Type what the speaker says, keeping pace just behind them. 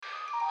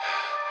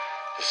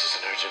This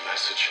is an urgent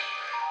message.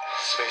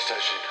 Space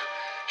station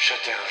shut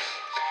down.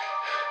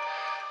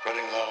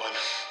 Running low on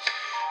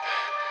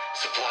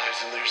supplies,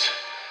 and there's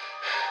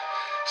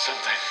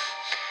something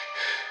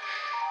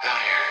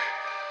out here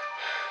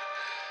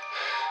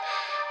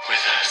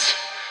with us.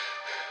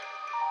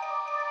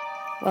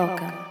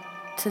 Welcome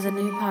to the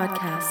new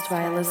podcast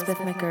by Elizabeth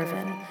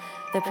McGirvin,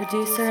 the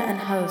producer and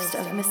host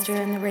of Mystery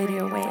in the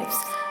Radio Waves,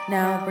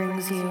 now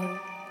brings you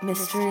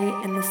Mystery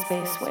in the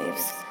Space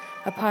Waves,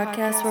 a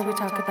podcast where we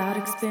talk about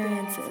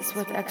experiences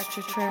with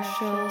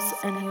extraterrestrials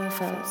and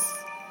UFOs.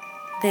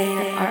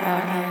 They are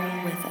out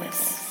here with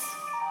us.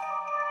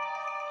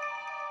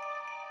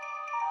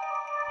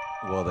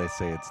 Well, they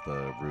say it's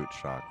the root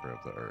chakra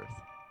of the earth.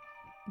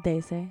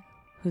 They say?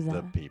 Who's that?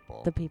 The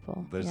people. The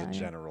people. There's Yeah, a yeah.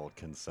 general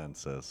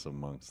consensus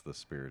amongst the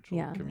spiritual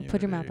Yeah, community.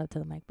 put your mouth up to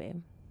the mic,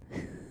 babe.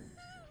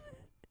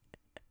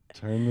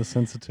 Turn the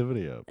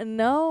sensitivity up.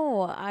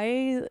 No,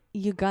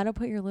 you gotta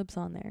put your lips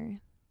on there.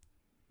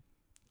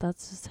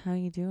 That's just how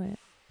you do it.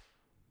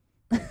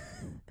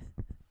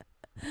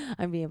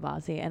 I'm being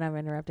bossy and I'm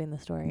interrupting the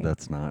story.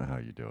 That's not how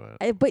you do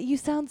it. But you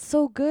sound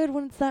so good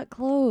when it's that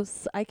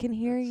close. I can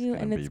hear It's you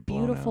gonna and be it's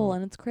blown beautiful out.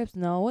 and it's crisp.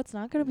 No, it's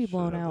not gonna be It should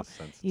blown have out.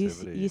 the You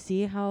sensitivity. you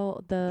see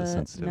how the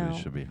sensitivity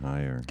should be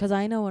higher. Because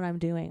I know what I'm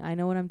doing. I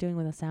know what I'm doing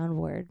with a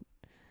soundboard.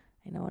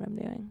 I know what I'm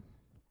doing.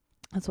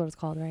 That's what it's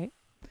called, right?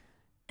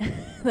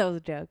 That was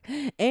a joke.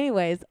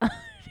 Anyways.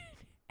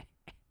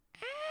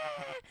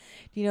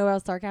 Do you know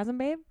about sarcasm,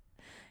 babe?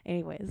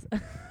 Anyways.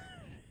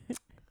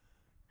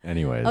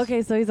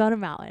 Okay, so he's on a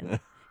mountain.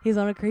 He's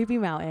on a creepy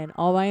mountain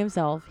all by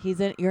himself.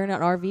 You're in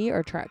an RV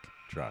or truck?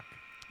 Truck.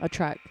 A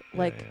truck. Yeah,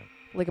 Like yeah.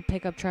 like a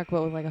pickup truck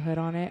but with like a hood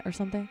on it or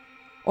something?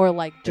 Or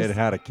like just It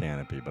had a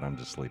canopy, but I'm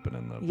just sleeping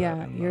in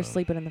the you're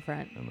sleeping in the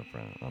front. in the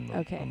front on the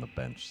Okay. on the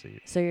bench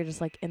seat. So you're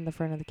just like in the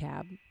front of the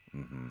cab.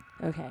 hmm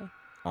Okay.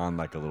 On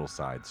like a little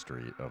side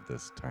street of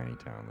this tiny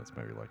town that's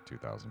maybe like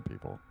 2,000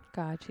 people.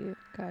 Got you.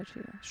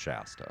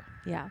 Shasta,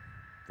 Yeah.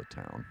 the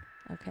town.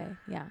 Okay.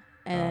 Yeah.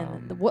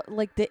 And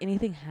Um, did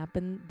anything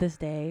happen this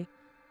day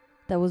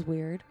that was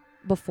weird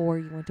before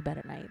you went to bed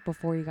at night,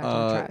 before you got to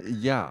the truck?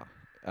 Yeah,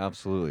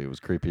 absolutely. It was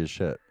creepy as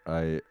shit.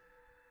 There's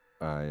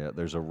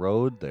a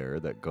road there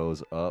that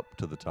goes up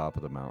to the top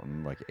of the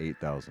mountain, like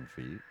 8,000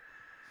 feet.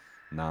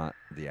 Not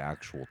the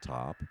actual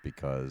top,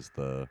 because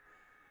the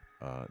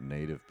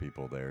native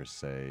people there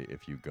say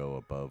if you go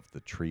above the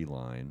tree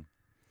line,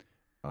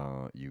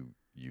 you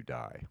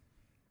die.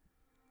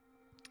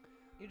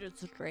 You just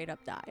straight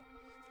up die.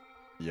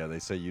 Yeah, they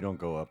say you don't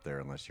go up there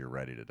unless you're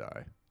ready to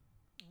die.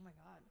 Oh my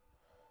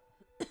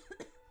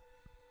god.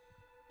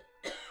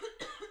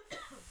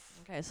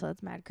 Okay, so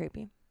that's mad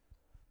creepy.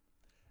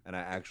 And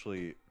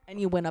And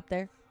you went up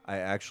there? I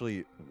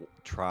actually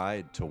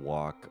tried to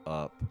walk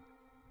up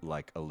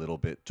like a little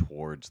bit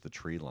towards the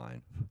tree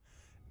line,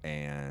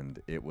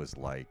 and it was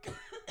like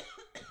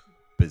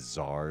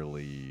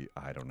bizarrely,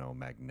 I don't know,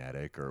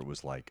 magnetic, or it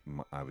was like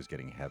I was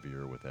getting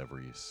heavier with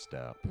every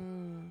step.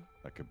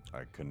 I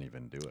couldn't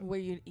even do it. Where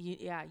you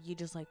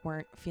just like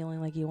weren't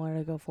feeling like you wanted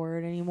to go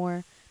forward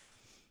anymore?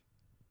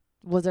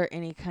 Was there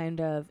any kind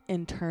of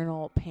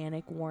internal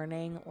panic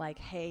warning, like,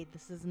 hey,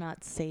 this is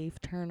not safe,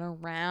 turn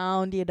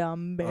around, you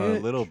dumb bitch? A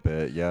little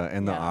bit, yeah,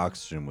 and the Yeah.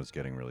 oxygen was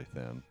getting really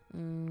thin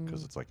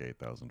because it's like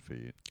 8,000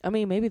 feet. I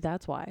mean, maybe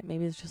that's why.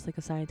 Maybe it's just like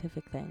a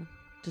scientific thing,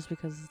 just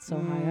because it's so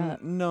high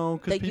up. No,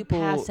 because That you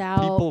pass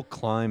out people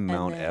climb and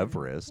Mount then-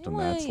 Everest, and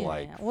Well, that's yeah,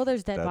 like, yeah. Well,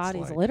 there's dead that's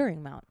bodies like-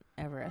 littering Mount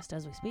Everest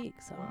as we speak,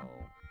 so. well,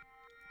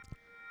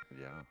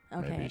 yeah,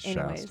 Okay, maybe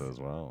anyways. Shasta as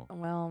well.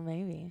 Well,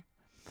 maybe.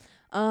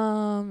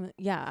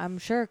 Yeah, I'm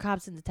sure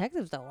cops and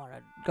detectives don't want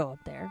to go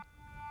up there.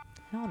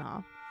 Hell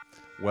no.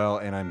 Well,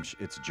 and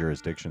it's a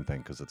jurisdiction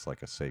thing because it's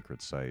like a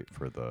sacred site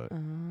for the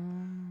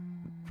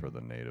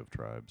native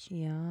tribes.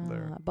 Yeah,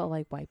 there. but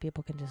like white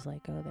people can just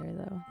like go there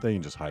though. They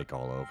can just hike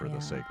all over Yeah.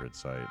 the sacred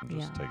site and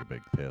just Yeah. take a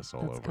big piss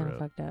all That's over kind it. of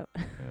fucked up.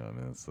 Yeah, I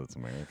mean that's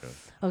America.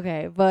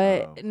 Okay,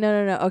 but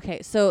no.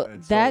 Okay, so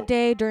and that so-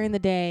 day during the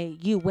day,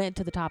 you went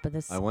to the top of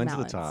this. I went to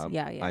the mountains. top.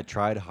 Yeah, yeah. I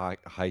tried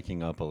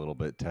hiking up a little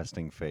bit,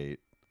 testing fate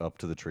up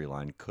to the tree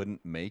line.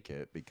 Couldn't make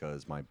it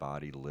because my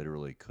body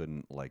literally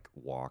couldn't like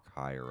walk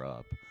higher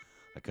up.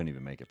 I couldn't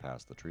even make it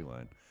past the tree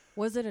line.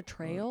 Was it a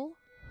trail,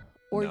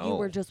 or you No.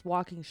 were just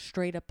walking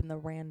straight up in the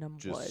random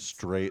Just woods?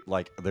 straight,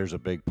 like there's a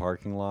big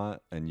parking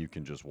lot and you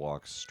can just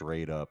walk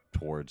straight up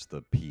towards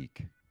the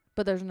peak.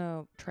 But there's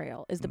no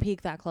trail. Is the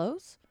peak that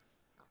close?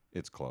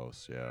 It's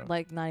close, yeah.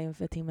 Like not even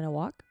 15-minute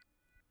walk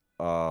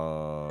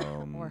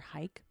or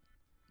hike?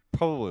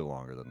 Probably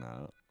longer than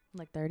that.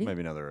 Like 30?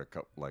 Maybe another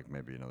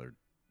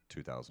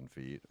 2,000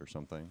 feet or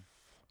something.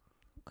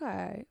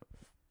 Okay.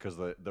 Because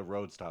the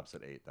road stops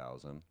at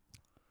 8,000,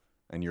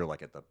 and you're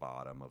like at the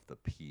bottom of the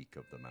peak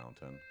of the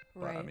mountain.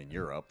 But I Right. mean,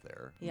 you're up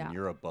there. I Yeah. mean,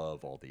 you're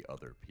above all the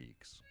other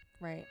peaks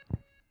Right.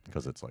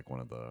 because it's like one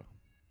of the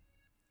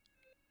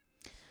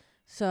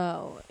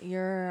So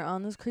you're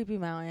on this creepy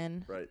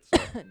mountain right.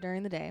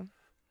 during the day.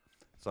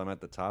 So I'm at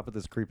the top of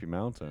this creepy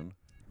mountain,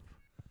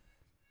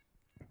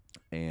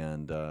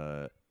 and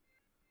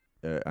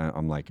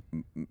I'm like,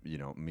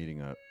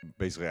 meeting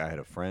basically I had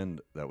a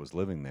friend that was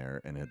living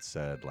there and had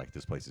said, like,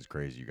 this place is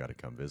crazy. You got to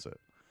come visit.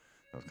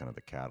 That was kind of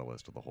the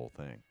catalyst of the whole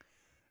thing.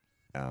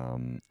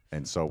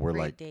 And so we're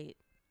Great like, date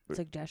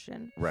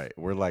suggestion. right.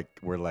 We're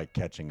like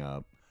catching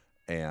up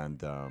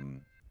and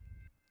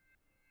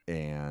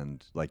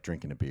like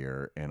drinking a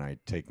beer, and I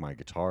take my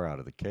guitar out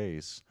of the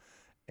case,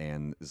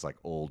 and it's like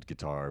old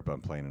guitar, but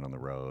I'm playing it on the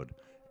road,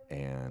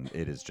 and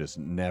it is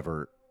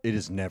never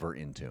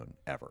in tune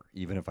ever.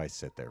 Even if I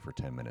sit there for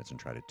 10 minutes and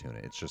try to tune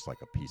it, it's just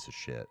like a piece of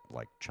shit,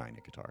 like China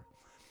guitar.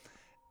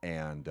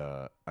 And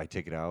I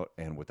take it out,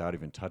 and without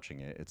even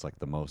touching it, it's like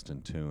the most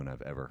in tune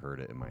I've ever heard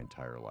it in my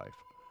entire life.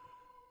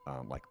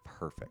 Like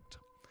perfect.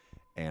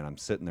 And I'm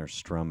sitting there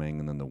strumming,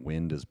 and then the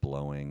wind is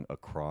blowing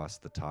across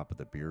the top of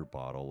the beer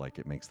bottle, like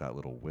it makes that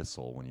little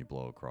whistle when you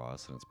blow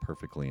across, and it's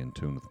perfectly in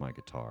tune with my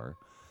guitar.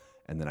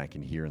 And then I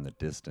can hear in the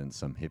distance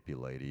some hippie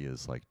lady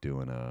is like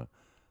doing a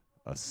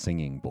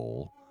singing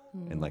bowl.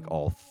 And like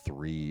all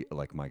three,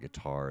 like my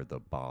guitar, the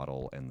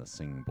bottle, and the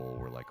singing bowl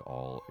were like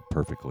all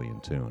perfectly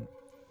in tune.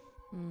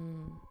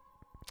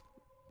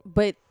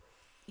 But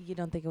you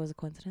don't think it was a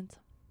coincidence?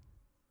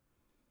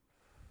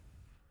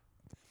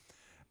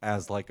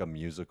 As like a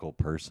musical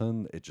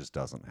person, it just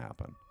doesn't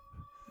happen.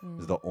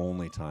 It's the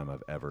only time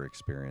I've ever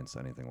experienced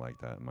anything like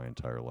that in my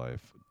entire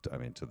life. I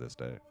mean, to this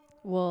day.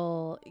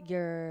 Well,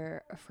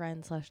 your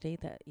friend /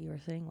 date that you were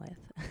sitting with,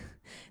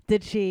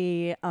 did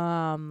she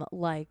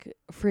like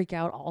freak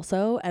out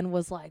also and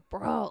was like,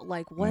 bro,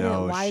 like what?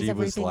 No, why is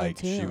everything in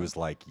tune? she was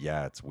like,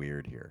 yeah, it's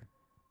weird here.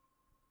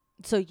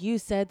 So you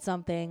said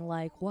something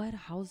like, what?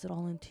 How's it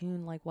all in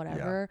tune? Like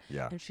whatever.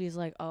 Yeah. And she's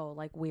like, oh,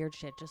 like weird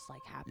shit just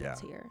like happens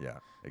here. Yeah,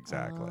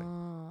 exactly.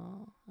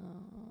 Oh.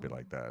 Be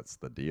like, that's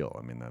the deal.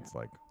 I mean, that's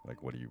like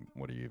what do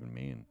you even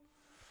mean?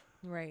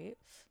 Right.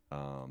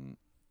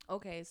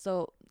 Okay,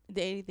 so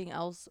did anything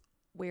else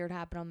weird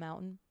happen on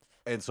Mountain?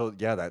 And so,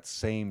 yeah, that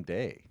same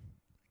day,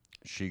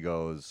 she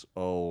goes,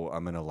 oh,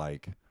 I'm going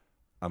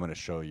to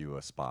show you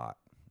a spot.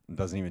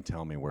 Doesn't even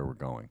tell me where we're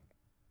going.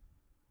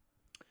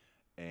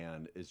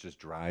 And it's just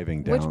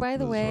driving down. Which, by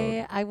the way,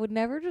 road. I would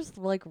never just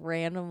like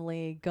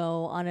randomly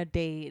go on a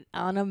date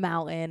on a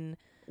mountain.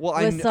 Well,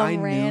 I knew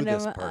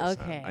this person.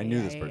 Okay, I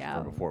knew this person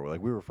from before.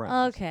 Like, we were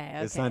friends. Okay.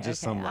 It's not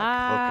just some like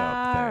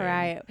hookup thing. All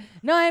right.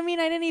 No, I mean,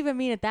 I didn't even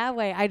mean it that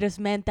way. I just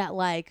meant that,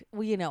 like,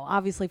 well,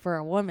 obviously for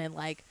a woman,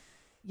 like,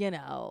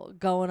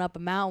 going up a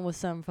mountain with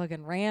some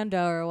fucking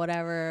rando or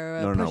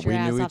whatever. No. Push your We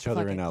ass knew off each the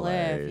other in fucking LA.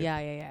 cliff. Yeah.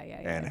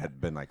 And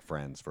had been like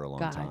friends for a long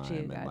time.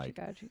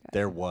 Got you.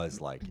 There was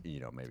like,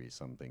 maybe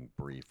something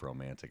brief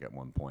romantic at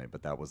one point,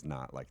 but that was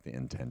not like the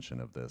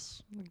intention of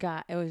this.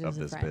 It was just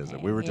of this a friend visit.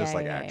 hang. We were just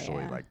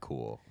Yeah. like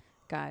cool.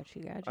 Got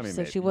you. I mean,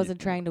 So she wasn't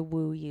trying to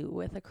woo you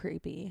with a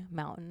creepy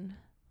mountain.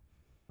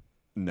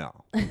 No.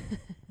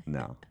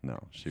 No.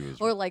 She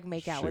was. Or like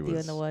make out with you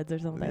in the woods or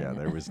something. Yeah,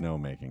 there was no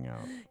making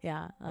out.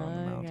 Yeah. On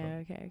the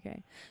mountain.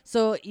 Okay.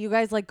 So you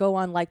guys like go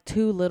on like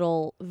 2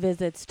 little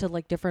visits to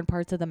like different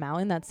parts of the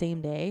mountain that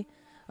same day.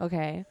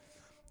 Okay.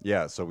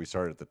 Yeah, so we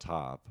started at the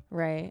top.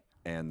 Right.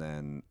 And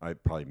then I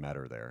probably met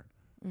her there.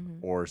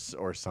 Or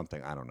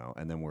something, I don't know.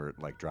 And then we're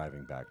like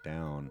driving back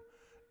down,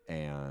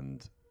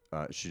 and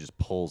she just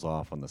pulls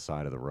off on the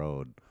side of the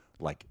road.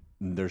 Like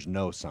there's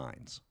no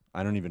signs.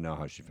 I don't even know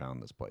how she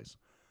found this place.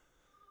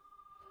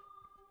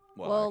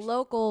 Well, actually,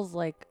 locals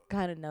like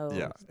kind of know.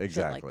 yeah, shit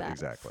exactly, like that.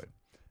 exactly.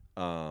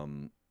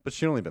 But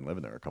she'd only been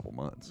living there a couple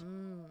months.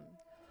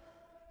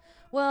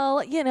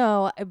 Well,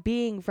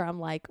 being from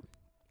like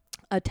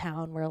a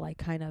town where like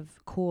kind of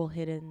cool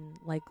hidden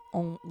like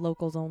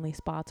locals only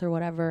spots or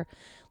whatever,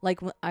 like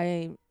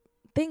I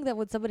think that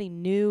when somebody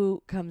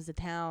new comes to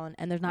town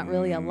and there's not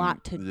really a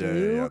lot to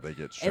do, yeah, they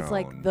get shown. it's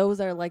like those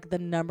are like the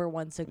number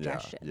one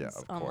suggestions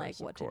of on course, like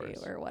what to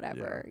do or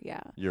whatever.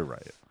 Yeah. You're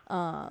right.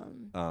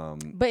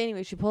 But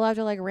anyway, she pulled out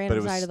to like a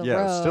random side of the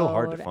road. It's still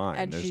hard to find.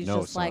 And There's she's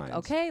no just signs. like,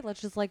 okay,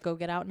 let's just like go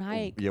get out and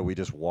hike. Yeah, we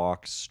just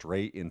walk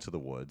straight into the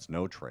woods,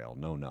 no trail,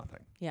 no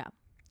nothing. Yeah.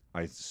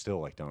 I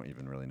still like don't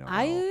even really know.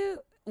 I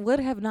would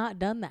have not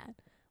done that.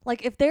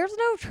 Like if there's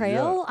no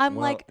trail, I'm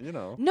like,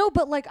 no,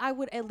 but like I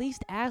would at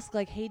least ask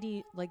like, hey, do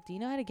you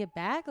know how to get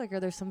back? Like, are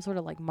there some sort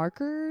of like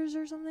markers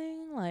or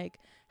something? Like,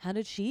 how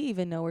did she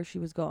even know where she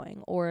was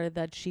going, or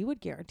that she would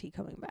guarantee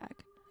coming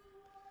back?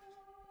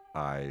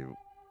 I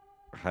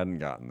hadn't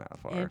gotten that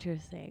far.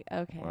 Interesting.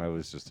 Okay. I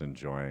was just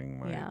enjoying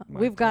my. Yeah, my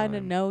we've gotten to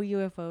time. know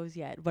UFOs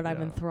yet, but I'm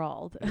Yeah.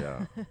 enthralled.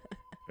 Yeah.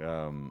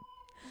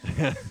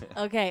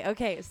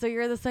 Okay. So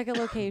you're at the second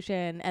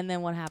location, and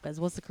then what happens?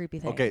 What's the creepy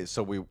thing? Okay,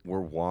 so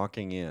we're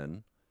walking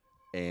in,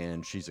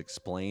 and she's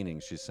explaining.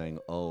 She's saying,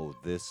 "Oh,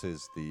 this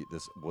is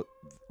what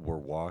we're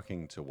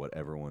walking to. What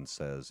everyone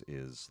says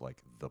is like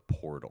the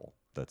portal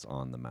that's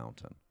on the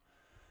mountain,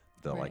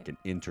 like an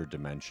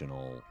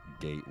interdimensional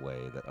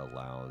gateway that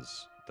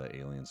allows the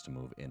aliens to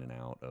move in and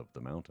out of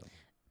the mountain."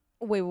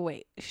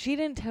 Wait. She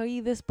didn't tell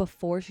you this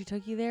before she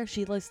took you there?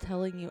 She was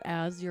telling you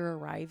as you're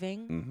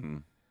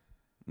arriving?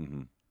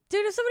 Mm-hmm.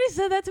 Dude, if somebody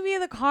said that to me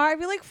in the car, I'd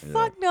be like,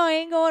 fuck no, I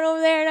ain't going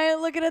over there and I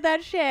ain't looking at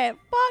that shit.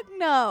 Fuck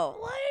no.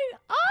 Like,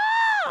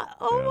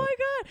 Oh my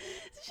god.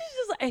 She's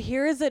just like,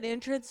 here is an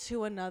entrance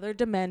to another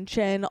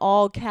dimension,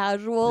 all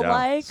casual,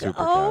 like, super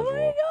oh casual.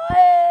 my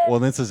god. Well,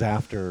 this is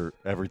after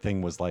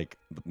everything was like,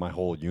 my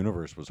whole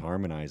universe was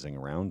harmonizing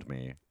around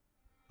me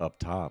up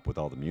top with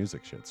all the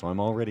music shit. So I'm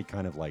already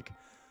kind of like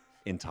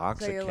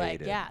intoxicated. So you're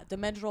like, yeah,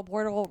 dimensional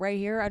portal right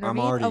here underneath. I'm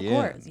already of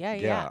course. in.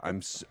 Yeah.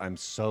 I'm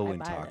so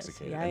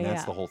intoxicated. Yeah, and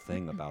that's the whole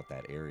thing about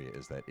that area,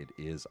 is that it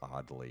is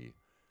oddly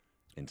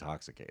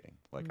intoxicating.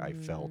 Like I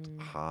felt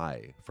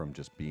high from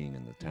just being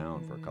in the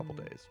town for a couple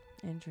days.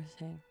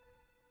 Interesting.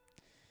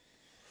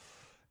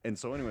 And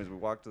so anyways, we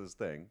walked to this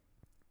thing,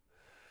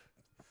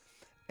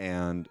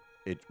 and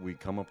we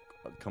come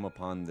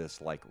upon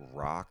this like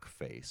rock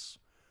face.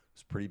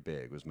 It's pretty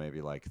big. It was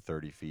maybe like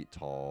 30 feet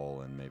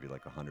tall and maybe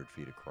like 100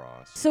 feet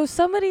across. So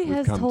somebody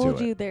has told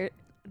you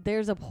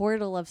there's a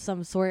portal of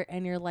some sort,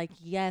 and you're like,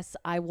 yes,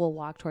 I will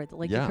walk towards it.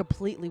 Like you're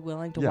completely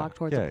willing to walk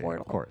towards a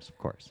portal. Yeah, of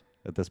course.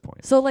 At this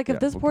point. So like if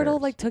this portal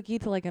like took you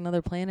to like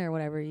another planet or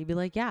whatever, you'd be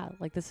like, yeah,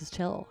 like this is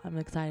chill. I'm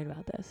excited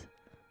about this.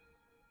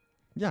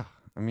 Yeah.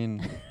 I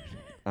mean,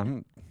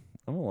 I'm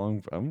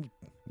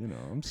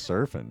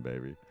surfing,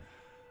 baby.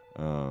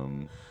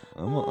 I'm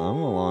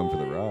along for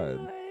the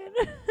ride.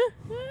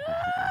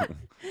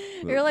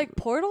 You're like,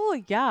 portal?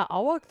 Yeah,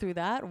 I'll walk through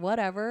that.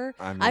 Whatever.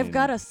 I mean, I've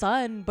got a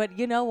son, but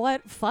you know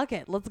what? Fuck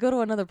it. Let's go to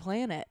another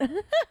planet.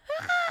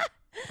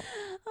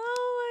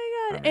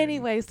 Oh my god.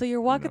 Anyway, so you're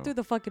walking through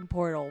the fucking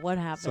portal. What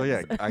happens? So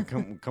yeah, I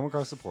come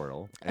across the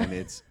portal, and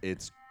it's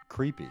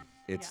creepy.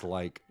 It's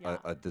like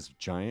this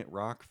giant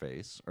rock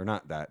face, or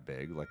not that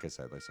big, like I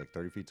said, it's like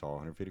 30 feet tall,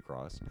 100 feet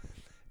across,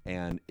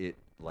 and it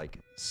like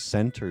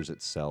centers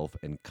itself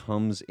and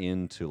comes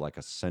into like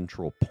a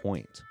central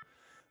point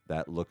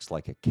that looks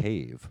like a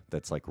cave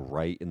that's like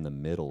right in the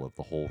middle of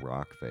the whole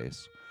rock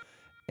face,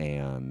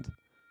 and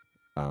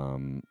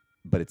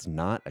but it's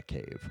not a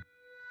cave.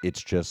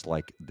 It's just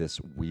like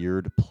this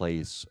weird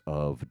place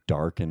of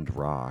darkened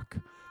rock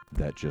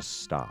that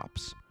just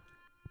stops,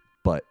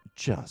 but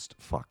just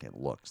fucking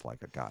looks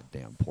like a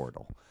goddamn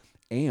portal.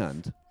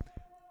 And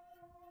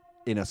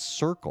in a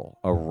circle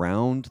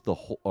around the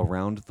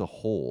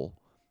hole,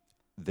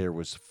 there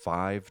was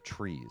 5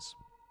 trees,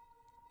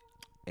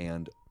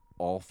 and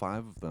all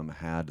 5 of them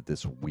had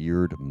this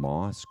weird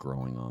moss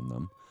growing on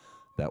them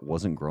that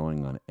wasn't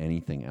growing on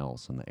anything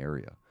else in the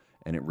area.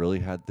 And it really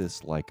had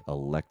this like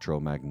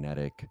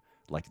electromagnetic,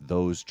 like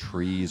those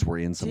trees were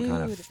in some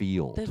kind of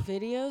field. The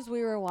videos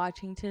we were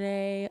watching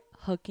today,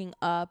 hooking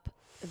up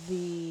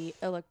the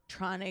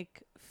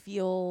electronic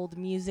field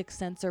music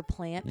sensor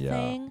plant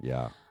thing.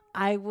 Yeah.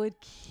 I would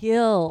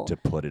kill to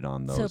put it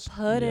on those. To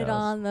put it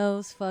on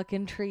those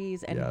fucking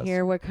trees and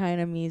hear what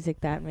kind of music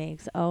that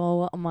makes.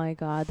 Oh my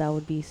god, that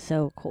would be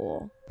so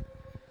cool.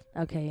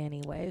 Okay,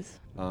 anyways.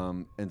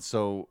 And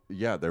so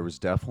there was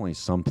definitely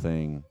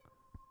something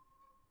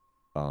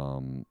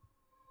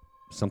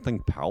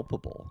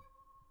palpable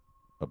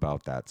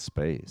about that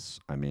space.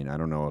 I mean, I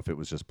don't know if it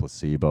was just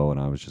placebo and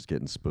I was just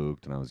getting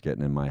spooked and I was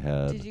getting in my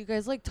head. Did you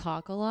guys like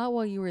talk a lot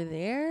while you were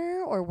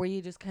there, or were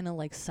you just kind of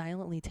like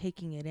silently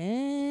taking it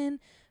in?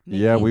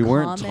 Yeah, we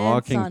weren't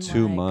talking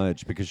too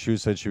much because she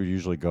said she would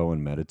usually go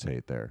and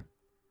meditate there.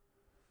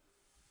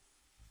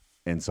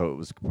 And so it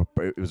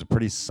was a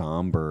pretty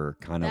somber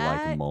kind of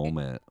like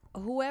moment.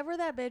 Whoever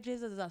that bitch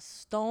is a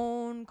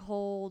stone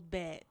cold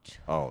bitch.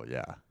 Oh,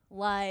 yeah.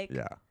 Like,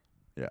 yeah.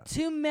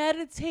 To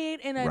meditate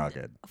in a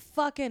rugged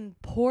fucking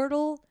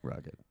portal.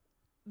 Rugged.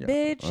 Yeah.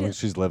 Bitch. I mean,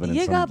 she's living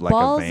in some like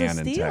a van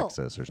in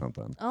Texas or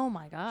something. Oh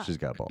my god. She's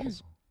got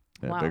balls.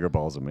 Yeah, wow. Bigger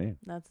balls than me.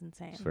 That's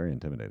insane. It's very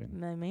intimidating.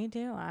 Me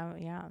too. Wow.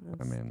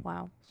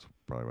 That's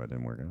probably why it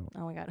didn't work out.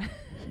 Oh my god.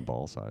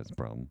 Ball size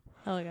problem.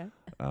 Oh my god.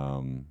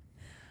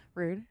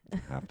 Rude.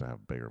 Have to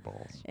have bigger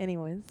balls.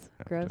 Anyways,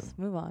 gross.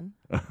 Move on.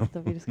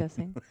 Don't be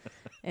disgusting.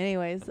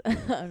 Anyways,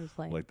 I'm just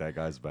playing. Like that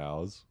guy's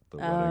vows, the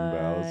wedding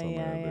vows on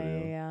that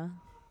video. Yeah.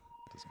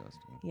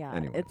 Disgusting. Yeah.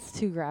 Anyway. It's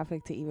too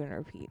graphic to even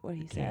repeat what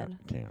he said.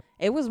 Can't.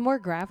 It was more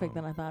graphic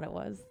than I thought it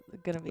was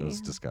gonna be. It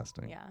was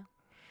disgusting. Yeah.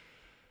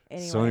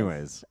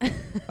 Anyways.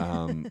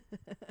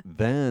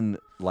 Then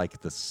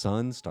like the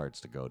sun starts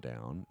to go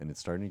down and it's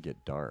starting to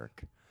get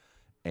dark,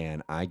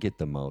 and I get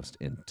the most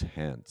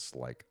intense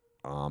like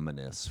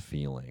ominous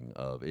feeling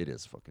of it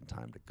is fucking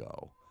time to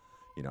go.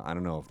 You know, I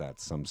don't know if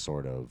that's some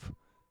sort of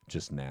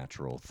just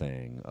natural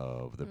thing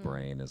of the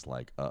brain is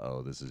like,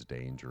 uh-oh, this is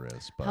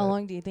dangerous. But how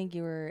long do you think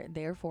you were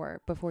there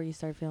for before you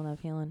started feeling that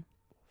feeling?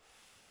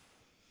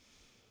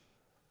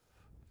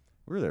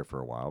 We were there for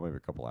a while, maybe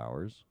a couple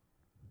hours.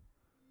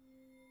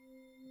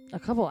 A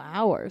couple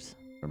hours?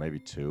 Or maybe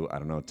 2. I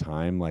don't know.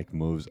 Time like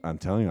moves. I'm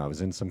telling you, I was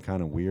in some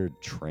kind of weird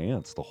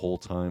trance the whole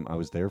time. I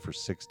was there for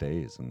 6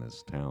 days in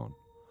this town.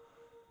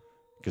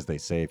 Because they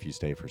say if you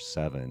stay for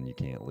 7, you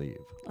can't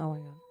leave. Oh my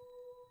god.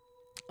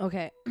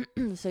 Okay,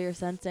 so you're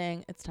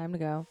sensing it's time to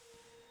go.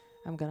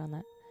 I'm good on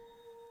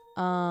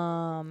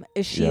that.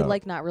 Is she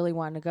like not really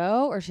wanting to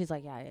go, or she's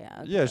like, yeah.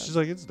 Okay, yeah, she's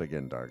like, it's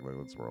getting dark. Like,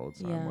 let's roll.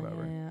 It's time,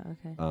 whatever. Yeah,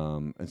 okay.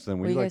 And so then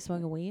were you guys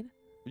smoking weed?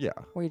 Yeah.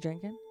 Were you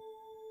drinking?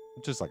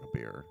 Just like a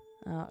beer.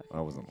 Oh, okay,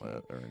 I wasn't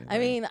lit or anything. I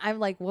mean, I'm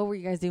like, what were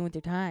you guys doing with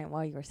your time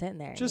while you were sitting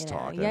there? Just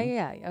talking.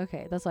 Yeah.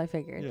 Okay, that's what I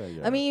figured.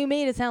 Yeah. I mean, you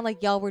made it sound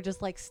like y'all were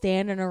just like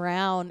standing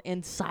around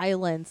in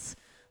silence,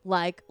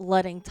 like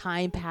letting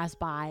time pass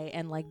by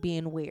and like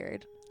being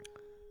weird.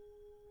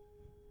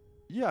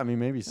 Yeah, I mean,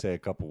 maybe say a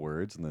couple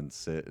words and then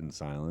sit in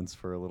silence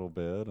for a little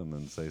bit and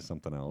then say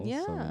something else.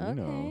 Yeah, I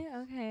mean,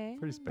 okay.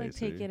 Pretty spacey. Like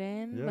take it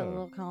in, Yeah. but a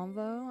little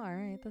convo. All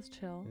right, that's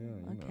chill.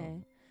 Yeah, okay.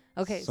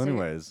 Okay, So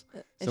anyways.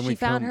 so she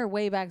found her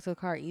way back to the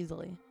car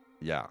easily.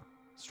 Yeah,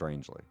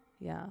 strangely.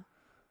 Yeah.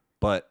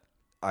 But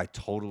I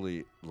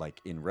totally, like,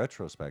 in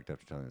retrospect,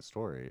 after telling the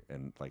story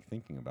and, like,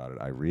 thinking about it,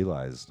 I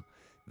realized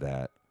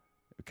that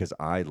because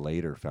I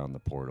later found the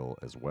portal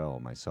as well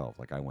myself.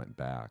 Like, I went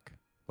back.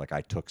 Like,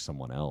 I took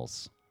someone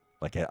else.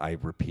 Like, I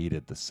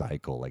repeated the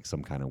cycle, like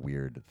some kind of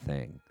weird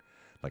thing.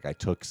 Like, I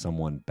took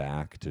someone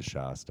back to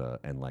Shasta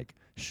and, like,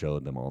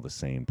 showed them all the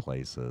same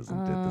places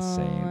and did the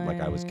same.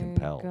 Like, I was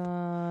compelled.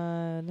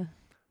 God.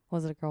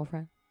 Was it a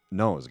girlfriend?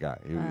 No, it was a guy.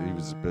 He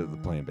was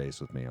playing bass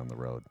with me on the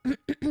road.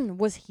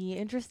 Was he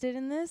interested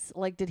in this?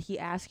 Like, did he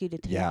ask you to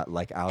take? Yeah,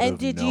 like out and of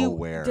did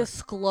nowhere. you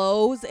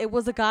disclose it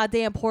was a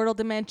goddamn portal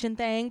dimension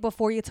thing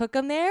before you took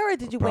him there, or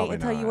did you Probably wait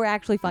until not. you were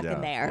actually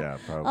fucking there? Yeah,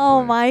 probably.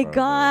 Oh my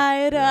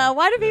God! Yeah,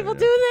 why do people do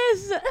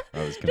this? I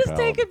was Just compelled.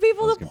 taking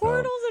people I was to compelled.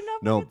 portals and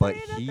not. No, but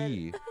fucking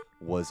he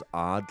was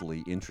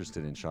oddly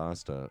interested in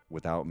Shasta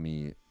without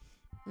me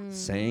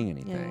saying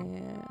anything.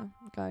 Yeah.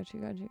 Got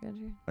you.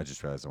 I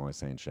just realized I'm always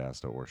saying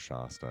Shasta or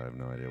Shasta. I have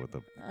no idea what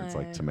it's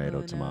like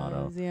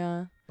tomato.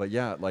 Yeah. But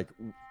yeah, like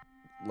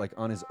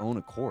on his own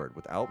accord,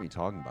 without me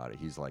talking about it,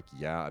 he's like,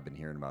 yeah, I've been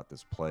hearing about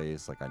this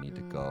place. Like, I need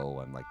to go.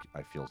 And like,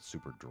 I feel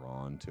super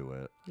drawn to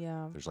it.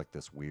 Yeah. There's like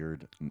this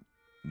weird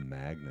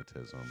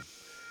magnetism.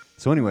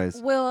 So anyways.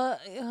 Well,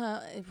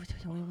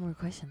 one more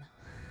question.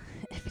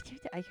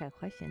 I got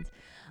questions.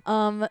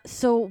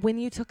 So when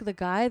you took the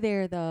guy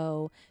there,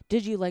 though,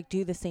 did you like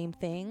do the same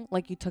thing?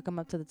 Like you took him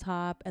up to the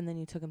top and then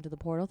you took him to the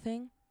portal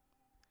thing?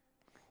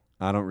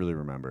 I don't really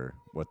remember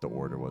what the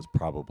order was.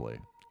 Probably.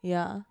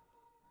 Yeah.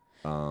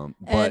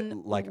 But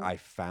like I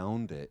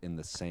found it in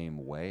the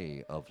same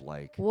way of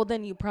like. Well,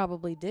 then you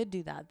probably did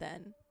do that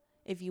then.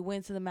 If you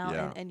went to the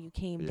mountain and you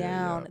came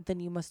down, then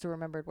you must have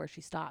remembered where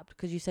she stopped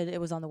because you said it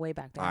was on the way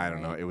back down. I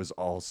don't know. It was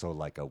also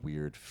like a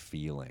weird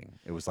feeling.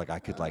 It was like I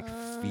could like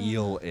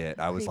feel it.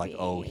 I was like,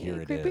 oh, here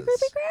it is. Creepy.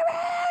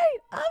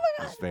 Oh my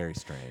God. It was very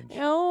strange.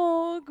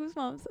 Oh,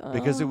 goosebumps.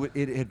 Because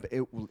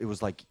it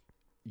was like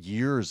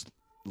years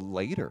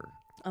later.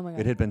 Oh my God.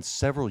 It had been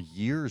several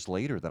years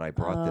later that I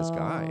brought this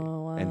guy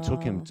and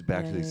took him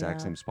back to the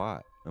exact same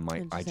spot. And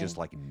I just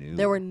like knew.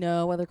 There were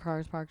no other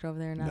cars parked over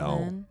there.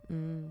 No.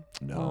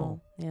 No.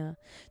 Well, yeah.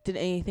 Did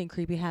anything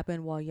creepy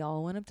happen while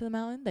y'all went up to the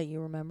mountain that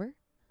you remember?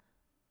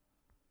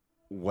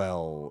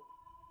 Well,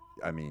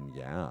 I mean,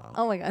 yeah.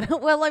 Oh my God.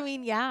 Well, I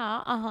mean,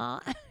 yeah.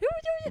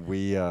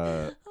 We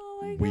oh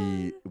my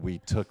God. we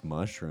took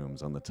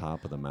mushrooms on the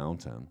top of the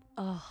mountain.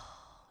 Oh.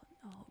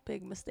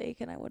 Big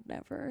mistake, and I would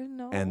never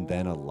know. And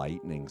then a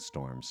lightning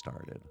storm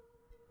started.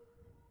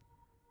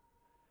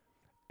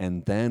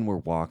 And then we're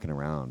walking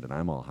around, and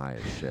I'm all high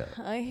as shit.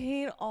 I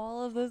hate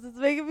all of this. It's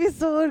making me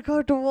so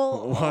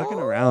uncomfortable. Walking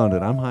around,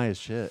 and I'm high as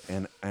shit,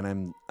 and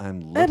I'm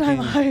looking. And I'm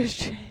high as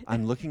shit.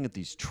 I'm looking at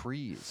these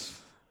trees,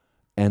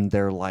 and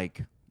they're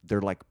like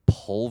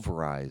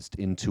pulverized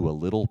into a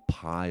little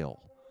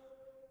pile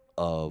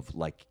of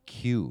like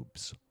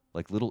cubes,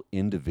 like little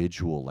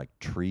individual like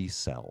tree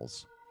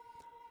cells.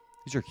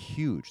 These are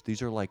huge.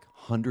 These are like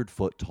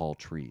 100-foot tall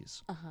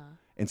trees. Uh-huh.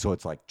 And so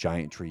it's like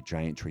giant tree,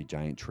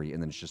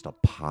 and then it's just a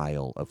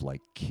pile of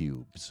like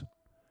cubes.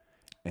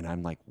 And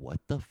I'm like, what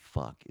the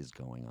fuck is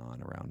going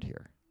on around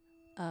here?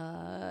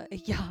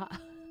 Yeah.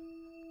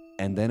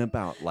 And then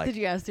about like... Did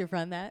you ask your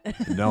friend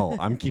that? No,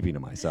 I'm keeping to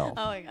myself.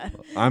 Oh my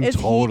God. I'm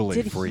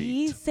totally did freaked. Did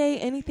he say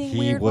anything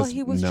weird while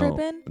he was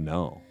tripping?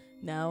 No.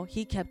 No,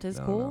 he kept his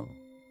cool? No.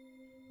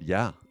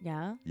 Yeah.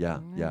 Yeah? Yeah,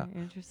 right, yeah.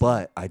 Interesting.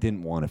 But I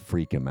didn't want to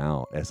freak him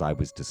out as I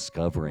was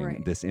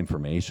discovering this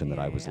information that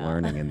I was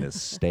learning in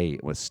this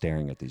state, was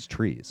staring at these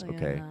trees,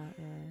 okay?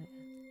 Yeah.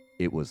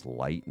 It was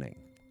lightning.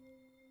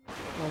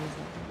 What was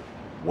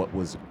that? What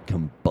was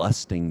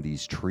combusting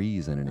these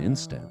trees in an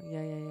instant,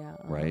 Yeah.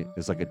 right?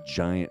 It's like a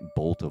giant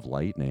bolt of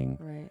lightning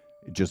Right.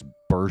 just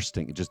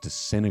bursting, just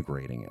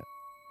disintegrating it.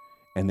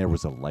 And there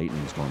was a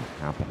lightning storm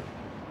happening.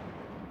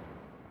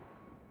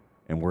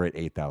 And we're at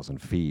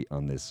 8,000 feet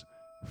on this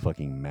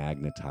fucking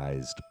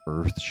magnetized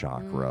earth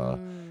chakra,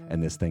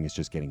 and this thing is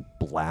just getting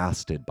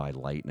blasted by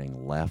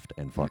lightning left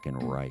and fucking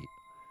right.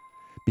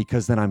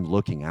 Because then I'm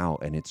looking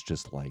out, and it's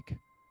just like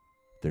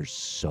there's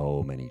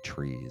so many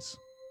trees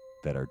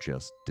that are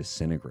just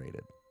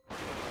disintegrated.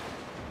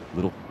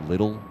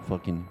 Little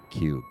fucking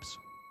cubes.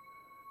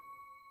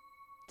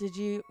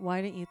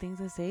 Why didn't you think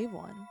to save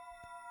one?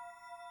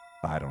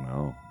 I don't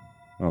know.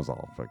 I was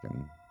all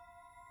fucking...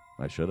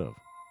 I should have.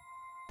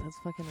 That's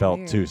fucking Felt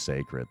weird. too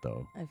sacred,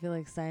 though. I feel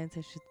like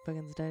scientists should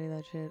fucking study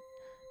that shit.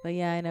 But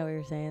yeah, I know what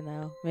you're saying,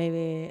 though.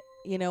 Maybe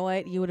You know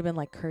what? You would have been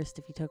like cursed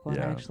if you took one,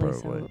 actually.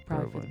 So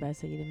probably for the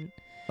best that you didn't.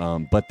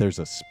 But there's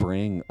a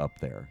spring up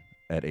there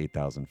at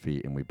 8,000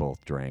 feet, and we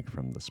both drank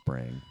from the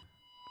spring.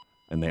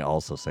 And they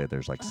also say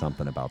there's like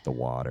something about the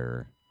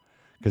water,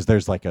 because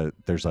there's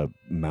a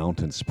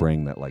mountain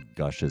spring that like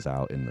gushes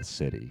out in the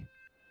city,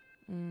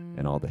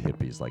 and all the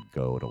hippies like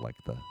go to like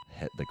the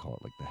head. They call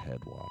it like the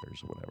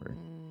headwaters or whatever.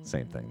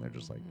 Same thing. They're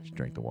just like, you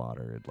drink the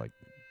water, it like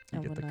you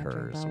get the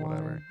curse or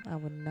whatever. I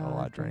would not. Oh,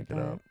 I drank it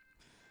up.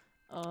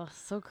 Oh,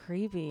 so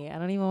creepy. I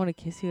don't even want to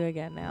kiss you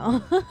again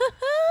now.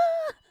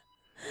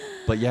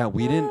 But yeah,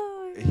 we didn't.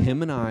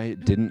 Him and I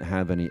didn't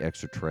have any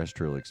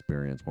extraterrestrial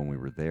experience when we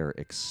were there,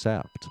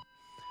 except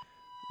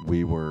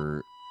we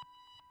were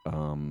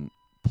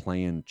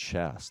playing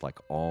chess like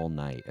all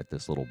night at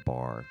this little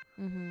bar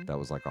that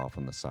was like off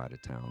on the side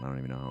of town. I don't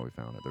even know how we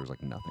found it. There was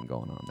like nothing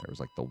going on there. It was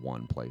like the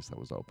one place that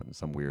was open,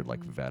 some weird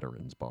like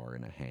veterans bar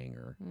in a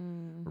hangar.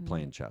 We're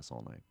playing chess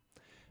all night,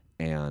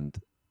 and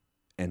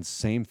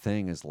same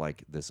thing as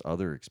like this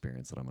other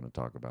experience that I'm going to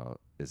talk about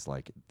is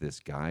like this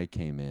guy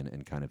came in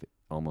and kind of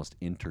almost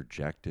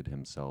interjected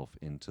himself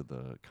into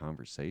the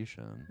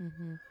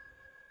conversation.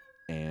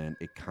 And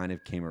it kind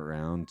of came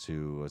around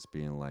to us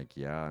being like,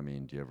 yeah, I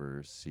mean, do you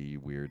ever see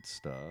weird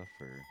stuff?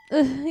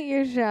 Or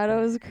your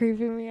shadow is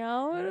creeping me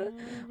out.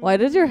 Why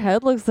does your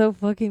head look so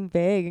fucking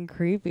big and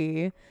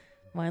creepy?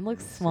 Mine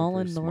looks small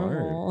and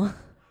normal.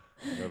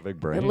 You got a big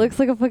brain. It looks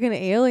like a fucking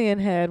alien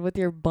head with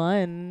your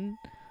bun.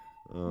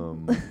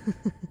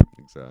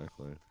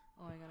 Exactly.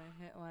 Oh my god,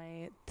 I hit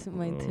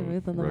my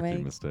tooth on the rookie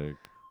mic. mistake.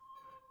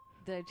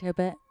 Did I chip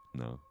it?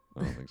 No,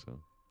 I don't think so.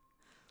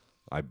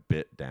 I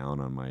bit down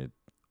on my.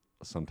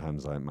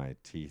 Sometimes my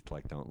teeth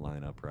like don't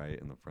line up right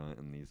in the front,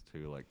 and these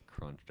two like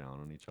crunch down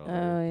on each other.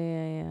 Oh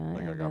yeah.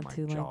 Like I got my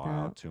jaw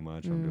out too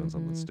much. I'm doing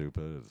something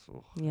stupid.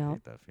 I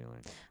hate that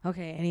feeling.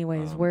 Okay.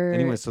 Anyways,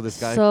 so this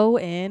guy so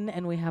in,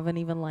 and we haven't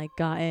even like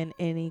gotten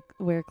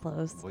anywhere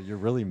close. Well, you're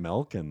really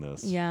milking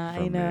this. Yeah,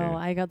 I know.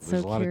 I got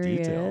There's so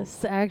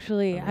curious.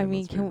 Actually, I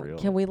mean,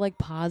 can we like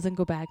pause and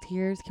go back to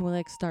yours? Can we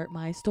like start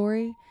my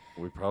story?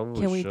 We probably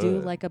can we should.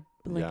 do like a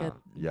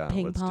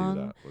ping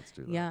pong? Let's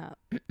do that. Yeah.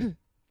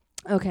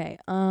 Okay.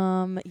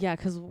 Yeah,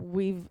 'cause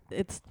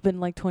it's been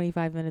like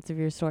 25 minutes of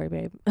your story,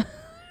 babe.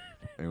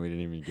 And we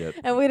didn't even get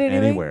anywhere. We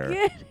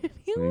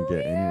didn't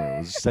get anywhere. It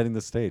was just setting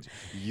the stage.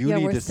 You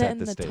need to set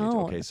the stage.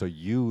 Tone. Okay, so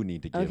you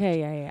need to give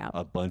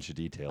a bunch of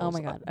details. Oh my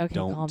god. Okay,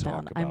 calm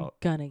down. I'm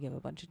gonna give a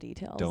bunch of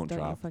details. Don't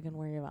you fucking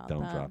worry about that.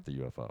 Don't drop the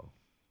UFO.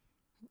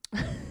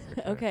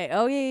 Okay.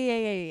 Oh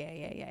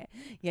yeah.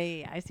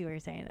 I see what you're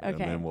saying. Okay. And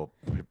then we'll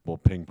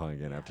ping pong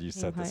again after you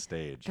set the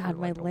stage. God,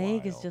 my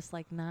leg is just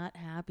like not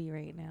happy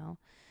right now.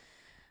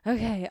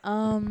 Okay.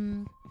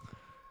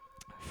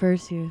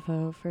 First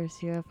UFO.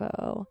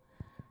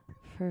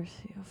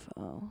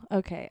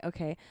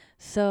 Okay.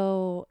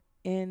 So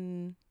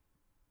in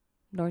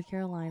North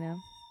Carolina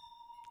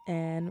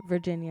and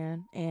Virginia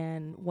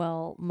and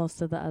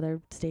most of the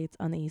other states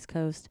on the East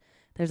Coast,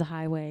 there's a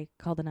highway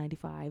called the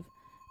 95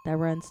 that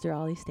runs through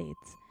all these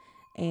states.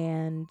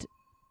 And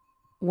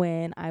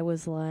when I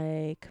was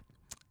like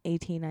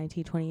 18,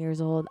 19, 20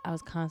 years old, I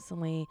was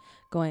constantly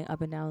going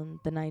up and down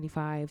the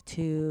 95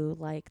 to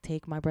like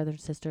take my brothers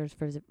and sisters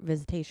for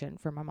visitation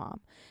for my mom.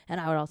 And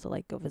I would also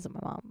like go visit my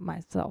mom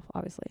myself,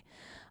 obviously.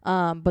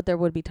 But there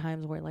would be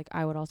times where like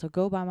I would also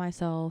go by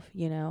myself,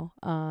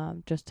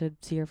 just to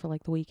see her for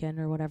like the weekend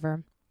or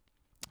whatever.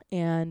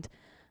 And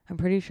I'm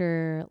pretty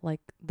sure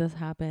like this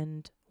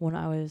happened when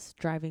I was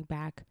driving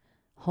back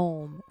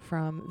home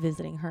from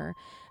visiting her.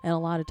 And a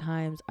lot of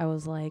times I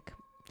was like,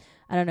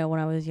 I don't know, when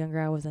I was younger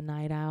I was a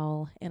night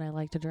owl, and I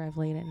liked to drive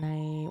late at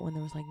night when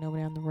there was like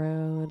nobody on the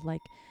road,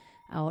 like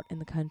out in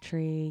the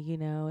country.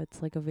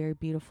 It's like a very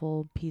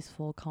beautiful,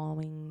 peaceful,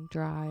 calming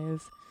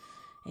drive.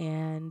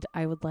 And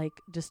I would like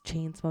just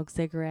chain smoke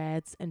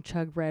cigarettes and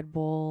chug Red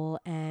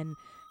Bull and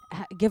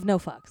give no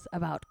fucks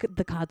about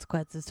the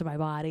consequences to my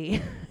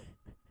body.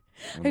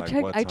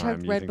 I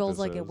chugged Red Bulls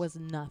like it was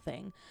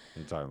nothing.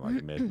 You're talking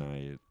like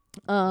midnight.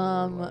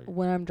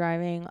 When I'm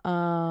driving,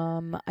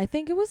 I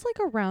think it was like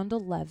around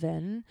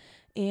 11,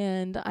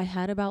 and I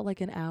had about like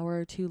an hour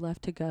or two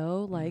left to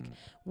go. Like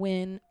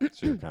when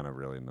so you're kind of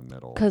really in the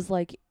middle. 'Cause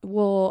like,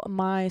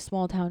 my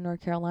small town,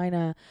 North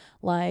Carolina,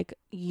 like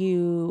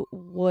you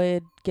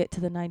would get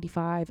to the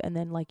 95 and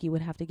then like you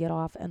would have to get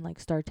off and like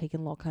start taking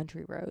little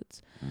country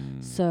roads.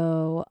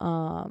 So,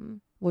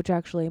 which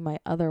actually my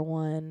other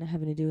one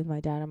having to do with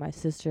my dad and my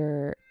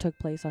sister took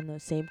place on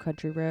those same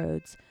country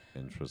roads.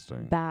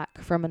 Interesting. Back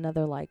from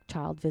another like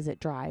child visit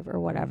drive or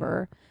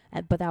whatever,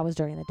 but that was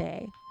during the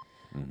day.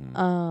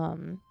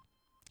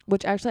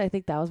 Which actually I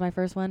think that was my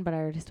first one, but I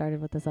already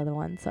started with this other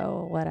one,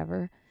 so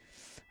whatever.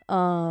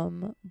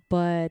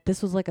 But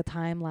this was like a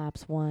time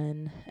lapse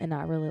one and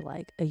not really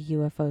like a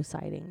UFO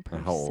sighting per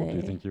se. How old do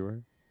you think you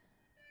were?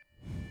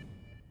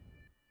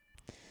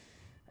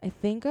 I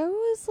think I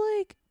was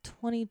like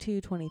 22,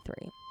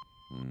 23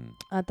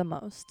 at the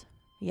most.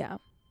 Yeah.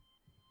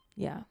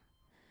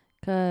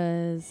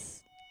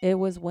 'Cause It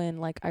was when,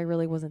 like, I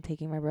really wasn't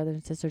taking my brothers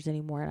and sisters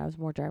anymore, and I was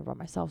more driving by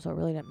myself, so it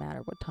really didn't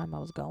matter what time I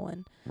was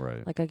going.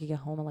 Right. Like, I could get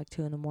home at, like,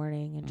 2 in the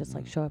morning and just,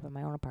 like, show up at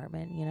my own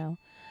apartment, you know?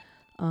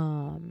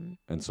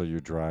 And so you're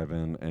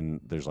driving,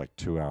 and there's, like,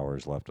 2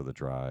 hours left of the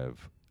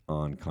drive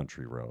on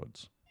country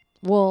roads.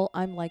 Well,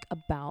 I'm, like,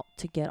 about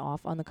to get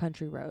off on the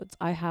country roads.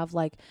 I have,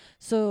 like,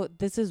 so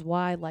this is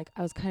why, like,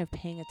 I was kind of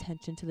paying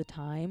attention to the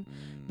time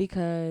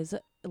because,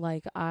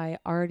 like, I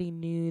already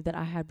knew that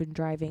I had been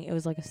driving. It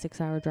was, like, a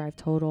 6-hour drive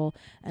total.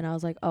 And I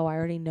was like, oh, I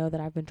already know that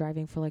I've been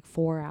driving for, like,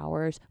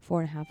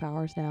 4.5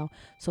 hours now.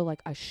 So,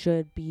 like, I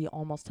should be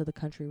almost to the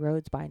country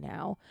roads by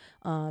now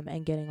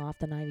and getting off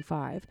the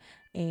 95.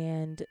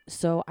 And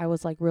so I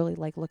was, like, really,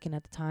 like, looking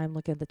at the time,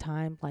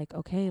 like,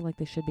 okay, like,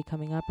 they should be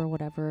coming up or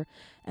whatever.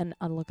 And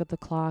I look at the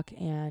clock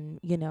and,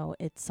 you know,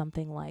 it's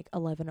something like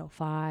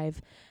 11:05.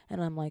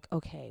 And I'm like,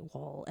 okay,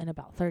 well, in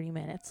about 30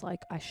 minutes,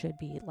 like, I should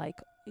be, like,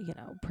 you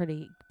know,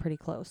 pretty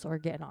close or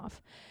getting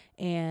off.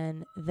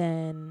 And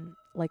then,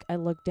 like, I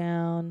look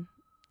down,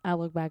 I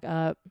look back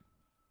up,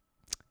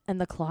 and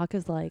the clock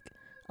is, like,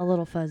 a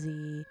little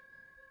fuzzy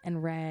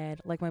and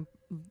red. Like, my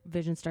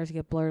vision starts to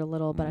get blurred a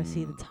little, but I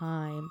see the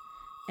time.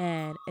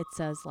 And it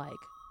says, like,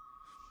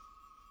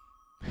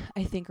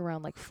 I think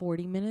around, like,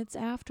 40 minutes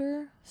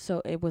after.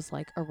 So it was,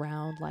 like,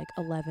 around, like,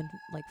 11,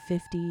 like,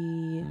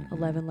 50,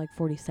 11, like,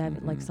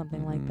 47, like,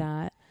 something like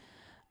that.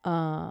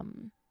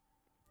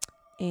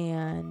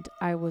 And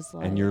I was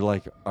like... And you're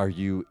like, are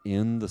you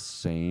in the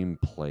same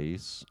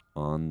place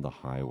on the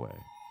highway?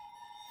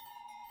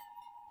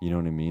 You know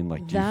what I mean?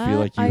 Like, do you feel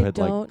like you had,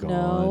 like, gone... I don't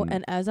know.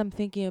 And as I'm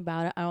thinking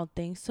about it, I don't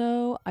think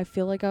so. I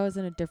feel like I was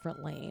in a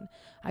different lane.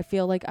 I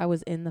feel like I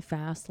was in the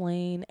fast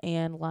lane.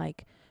 And,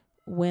 like,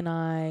 when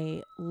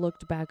I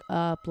looked back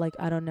up, like,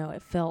 I don't know,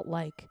 it felt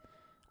like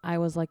I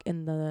was, like,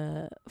 in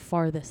the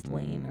farthest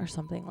lane or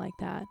something like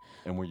that.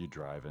 And were you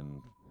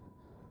driving,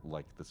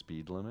 like, the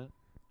speed limit?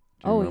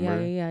 Oh,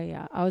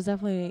 yeah. I was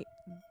definitely...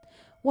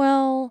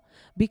 Well,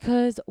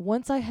 because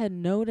once I had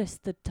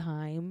noticed the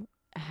time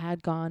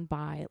had gone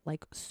by,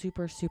 like,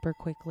 super, super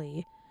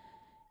quickly,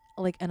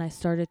 like, and I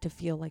started to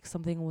feel like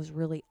something was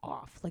really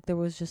off. Like, there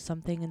was just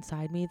something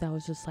inside me that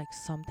was just like,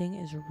 something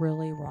is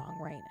really wrong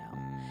right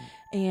now.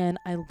 And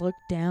I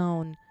looked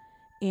down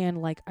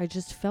and, like, I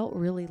just felt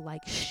really,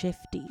 like,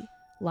 shifty,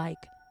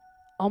 like,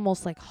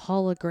 almost like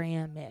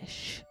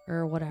hologram-ish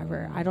or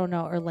whatever. I don't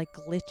know, or, like,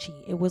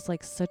 glitchy. It was,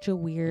 like, such a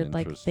weird,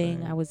 like,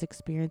 thing I was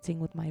experiencing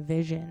with my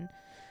vision.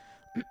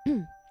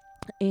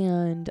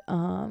 And,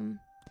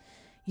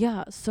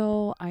 yeah,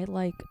 so I,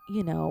 like,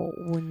 you know,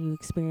 when you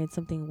experience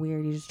something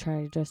weird, you just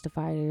try to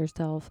justify to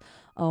yourself,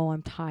 oh,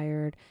 I'm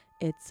tired.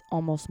 It's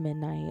almost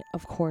midnight.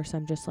 Of course,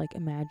 I'm just, like,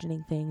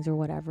 imagining things or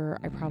whatever.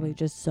 I probably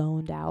just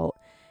zoned out.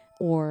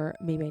 Or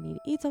maybe I need to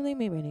eat something.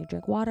 Maybe I need to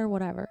drink water,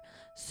 whatever.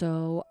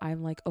 So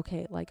I'm like,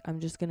 okay, like, I'm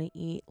just going to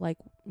eat, like,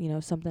 you know,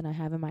 something I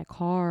have in my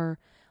car.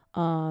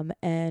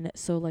 And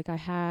so, like, I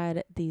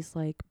had these,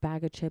 like,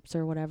 bag of chips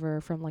or whatever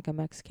from, like, a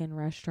Mexican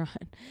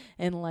restaurant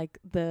in, like,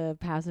 the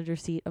passenger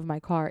seat of my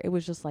car. It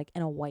was just, like,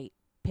 in a white,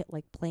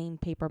 like, plain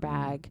paper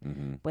bag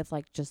with,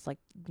 like, just, like,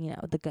 you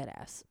know, the good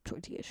ass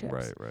tortilla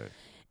chips. Right.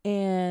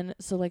 And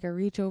so, like, I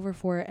reach over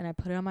for it and I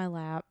put it on my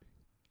lap.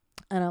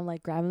 And I'm,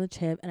 like, grabbing the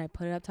chip and I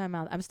put it up to my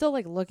mouth. I'm still,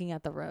 like, looking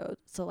at the road.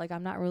 So, like,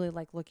 I'm not really,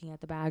 like, looking at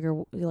the bag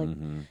or, like,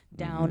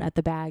 down at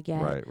the bag yet.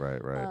 Right.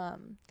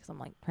 Because I'm,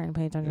 like, trying to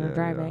pay attention to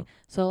driving. Yeah.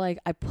 So, like,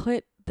 I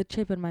put the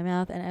chip in my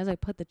mouth. And as I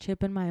put the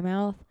chip in my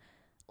mouth,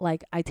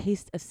 like, I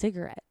taste a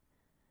cigarette.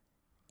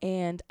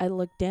 And I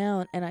look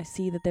down and I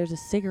see that there's a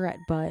cigarette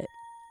butt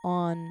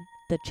on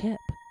the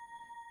chip.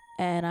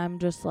 And I'm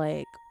just,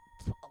 like,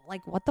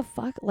 what the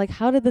fuck? Like,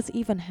 how did this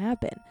even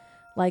happen?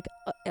 Like,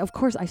 of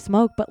course I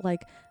smoke, but,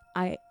 like,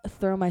 I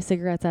throw my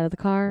cigarettes out of the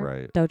car.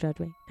 Right. Don't judge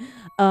me.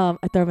 I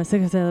throw my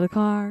cigarettes out of the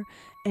car.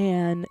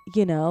 And,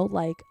 you know,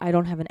 like, I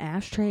don't have an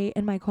ashtray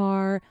in my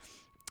car.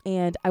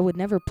 And I would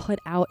never put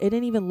out. It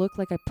didn't even look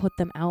like I put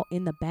them out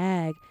in the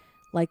bag.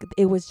 Like,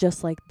 it was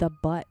just, like, the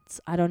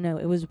butts. I don't know.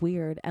 It was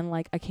weird. And,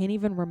 like, I can't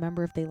even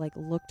remember if they, like,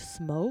 looked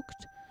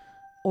smoked.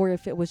 Or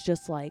if it was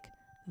just, like,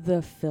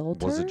 the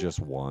filter. Was it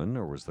just one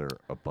or was there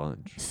a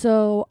bunch?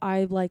 So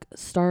I, like,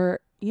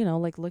 start... you know,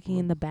 like, looking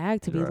in the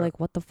bag to be like,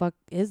 what the fuck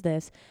is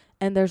this?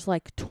 And there's,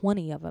 like,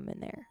 20 of them in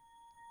there.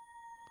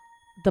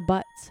 The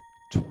butts.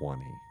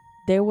 20.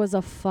 There was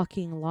a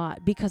fucking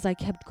lot because I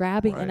kept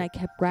grabbing and I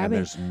kept grabbing.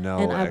 And there's no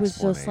and I was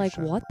just like,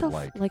 what the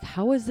like,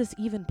 how is this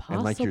even possible?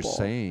 And like you're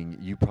saying,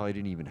 you probably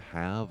didn't even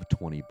have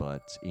 20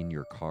 butts in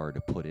your car to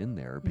put in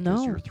there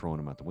because you're throwing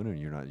them out the window and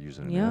you're not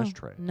using an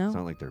ashtray. No. It's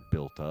not like they're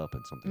built up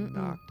and something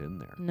knocked in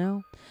there.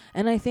 No.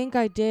 And I think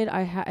I did.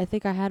 I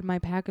think I had my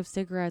pack of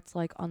cigarettes,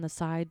 like, on the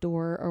side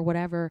door or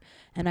whatever,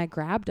 and I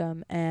grabbed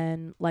them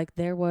and, like,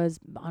 there was,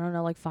 I don't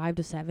know, like, 5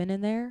 to 7 in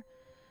there,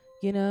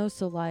 you know?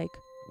 So, like...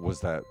 Was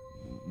that...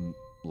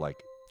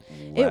 like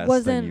less it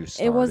wasn't than you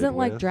started it wasn't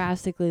with? like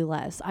drastically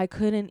less. I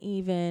couldn't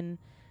even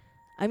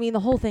I mean, the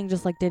whole thing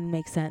just like didn't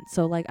make sense.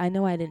 So like I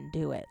know I didn't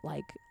do it.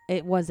 Like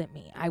it wasn't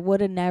me. I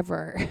would have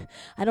never.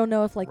 I don't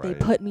know if like they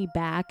put me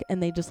back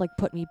and they just like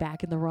put me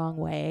back in the wrong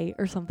way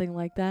or something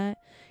like that,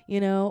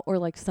 or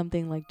like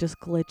something like just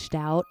glitched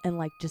out and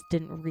like just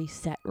didn't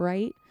reset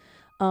right.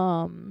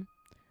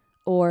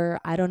 Or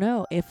I don't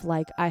know if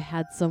like I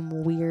had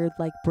some weird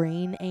like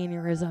brain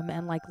aneurysm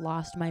and like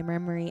lost my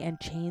memory and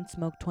chain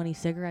smoked 20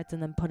 cigarettes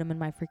and then put them in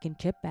my freaking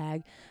chip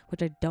bag,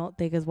 which I don't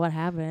think is what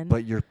happened.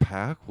 But your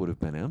pack would have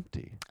been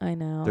empty. I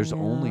know. There's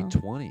only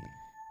 20.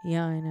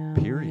 Yeah, I know.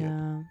 Period.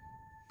 Yeah.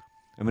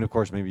 I mean, of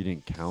course, maybe you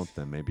didn't count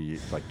them. Maybe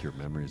like your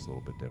memory's a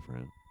little bit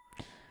different.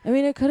 I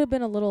mean, it could have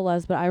been a little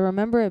less, but I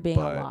remember it being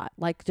a lot.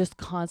 Like just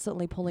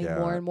constantly pulling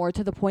more and more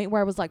to the point where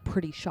I was like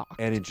pretty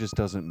shocked. And it just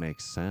doesn't make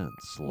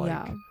sense.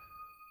 Like,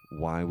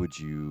 why would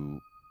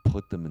you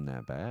put them in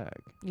that bag?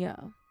 Yeah.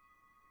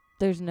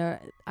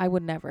 I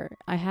would never.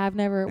 I have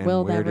never, and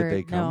will never. Where did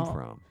they come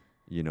from?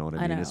 You know what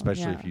I mean?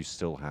 Especially if you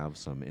still have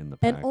some in the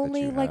pack. And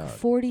only like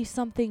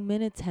 40-something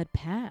minutes had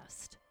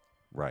passed.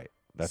 Right.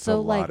 That's so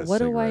a lot of what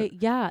cigarette.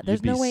 do I?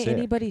 There's no way sick.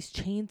 anybody's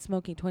chain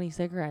smoking 20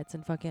 cigarettes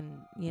in fucking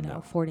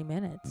 40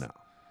 minutes. No.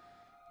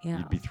 Yeah.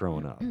 You'd be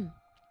throwing up.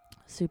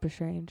 Super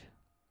strange.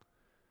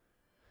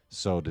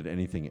 So did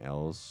anything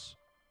else?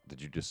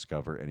 Did you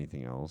discover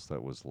anything else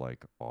that was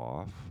like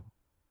off?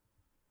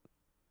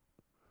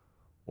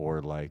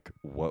 Or like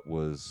what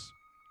was?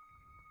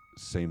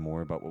 Say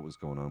more about what was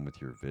going on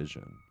with your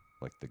vision,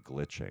 like the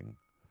glitching.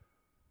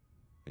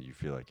 You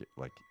feel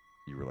like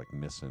you were like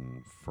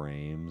missing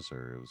frames,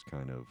 or it was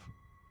kind of.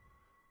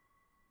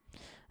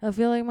 I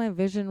feel like my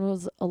vision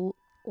was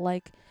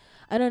like,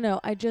 I don't know.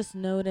 I just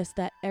noticed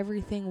that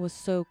everything was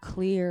so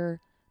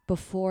clear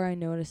before I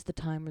noticed the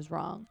time was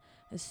wrong.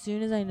 As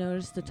soon as I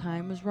noticed the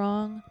time was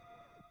wrong,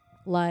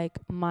 like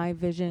my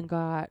vision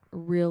got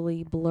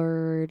really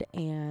blurred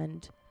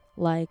and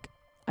like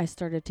I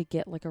started to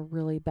get like a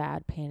really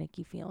bad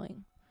panicky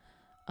feeling.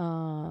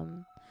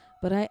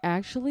 But I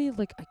actually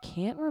like I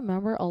can't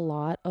remember a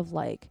lot of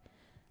like,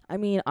 I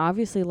mean,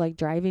 obviously like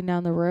driving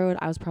down the road,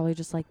 I was probably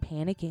just like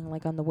panicking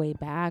like on the way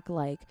back,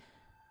 like,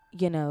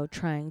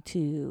 trying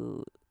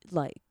to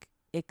like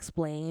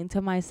explain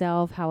to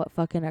myself how it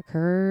fucking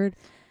occurred.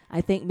 I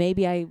think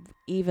maybe I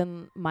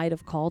even might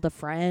have called a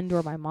friend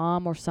or my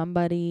mom or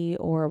somebody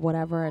or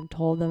whatever and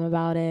told them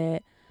about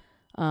it.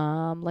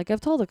 Like I've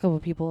told a couple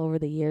people over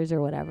the years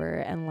or whatever,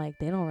 and like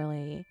they don't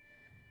really,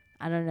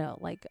 I don't know,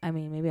 like, I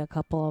mean, maybe a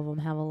couple of them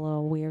have a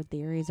little weird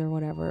theories or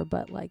whatever,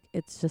 but like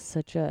it's just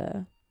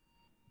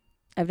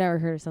I've never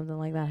heard of something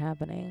like that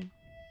happening.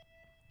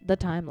 The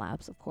time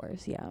lapse, of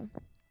course,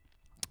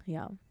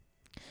 yeah.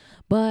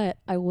 But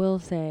I will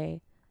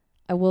say,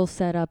 I will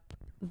set up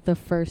the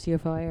first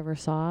UFO I ever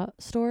saw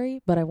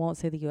story, but I won't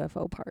say the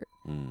UFO part.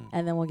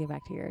 And then we'll get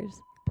back to yours.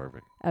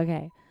 Perfect.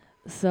 Okay.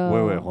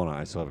 So wait, hold on.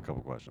 I still have a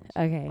couple questions.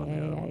 Okay,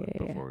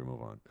 before we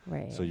move on.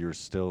 Right. So you're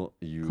still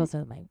close to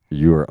the mic.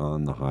 You are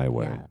on the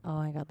highway. Yeah. Oh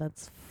my god,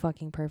 that's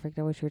fucking perfect.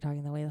 I wish you were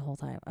talking the way the whole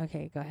time.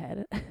 Okay, go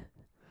ahead.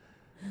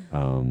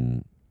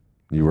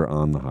 You were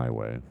on the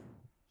highway.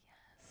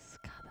 Yes.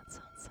 God, that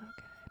sounds so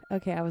good.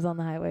 Okay, I was on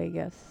the highway.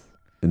 Yes.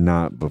 And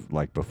not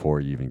before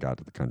you even got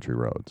to the country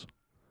roads.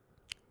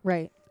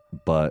 Right.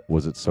 But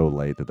was it so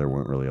late that there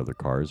weren't really other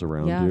cars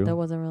around you? Yeah, there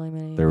wasn't really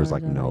many. There was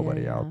like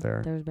nobody out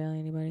there. There was barely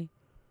anybody.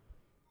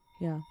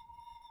 Yeah.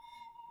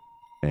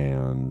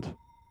 And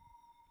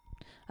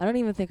I don't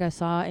even think I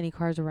saw any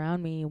cars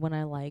around me when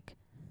I like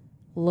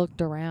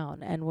looked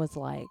around and was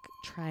like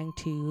trying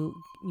to,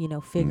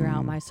 figure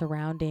out my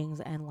surroundings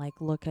and like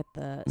look at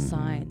the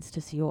signs to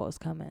see what was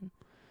coming.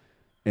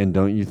 And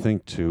don't you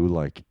think too,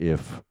 like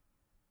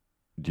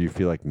do you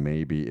feel like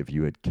maybe if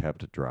you had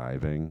kept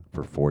driving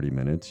for 40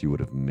 minutes, you would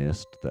have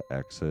missed the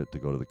exit to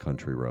go to the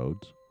country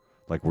roads?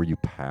 Like, were you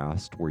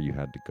past where you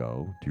had to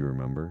go? Do you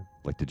remember?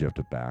 Like, did you have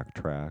to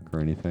backtrack or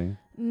anything?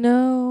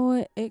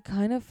 No, it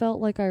kind of felt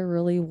like I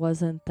really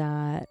wasn't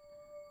that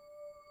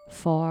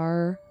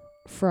far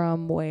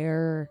from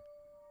where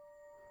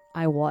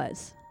I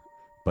was.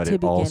 But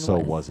it also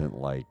wasn't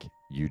like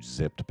you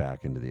zipped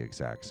back into the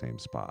exact same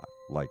spot.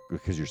 Like,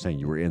 because you're saying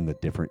you were in a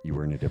different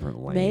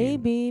lane.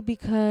 Maybe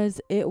because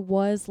it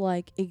was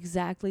like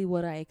exactly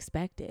what I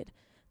expected.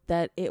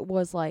 That it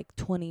was like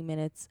 20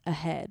 minutes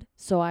ahead.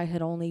 So I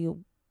had only,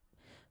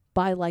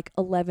 by like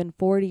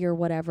 11:40 or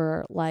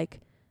whatever,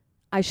 like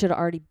I should have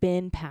already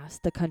been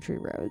past the country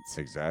roads.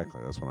 Exactly.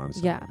 That's what I'm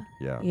saying.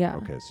 Yeah.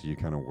 Okay. So you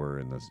kind of were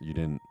in this. You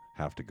didn't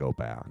have to go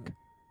back.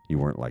 You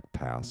weren't like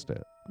past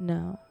it.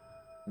 No.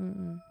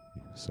 Mm-mm.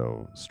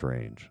 So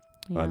strange.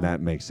 Yeah. And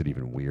that makes it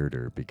even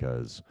weirder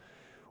because,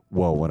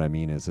 well, what I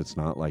mean is it's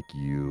not like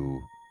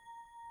you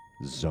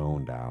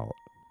zoned out.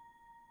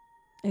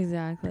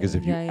 Exactly. Because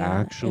if you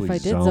actually if I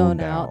did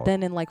zone out,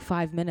 then in like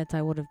 5 minutes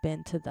I would have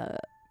been to the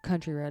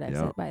country road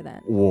exit by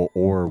then. Well,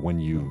 or when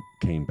you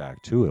came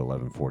back to it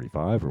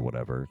 11:45 or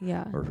whatever,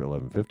 or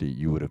 11:50,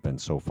 you would have been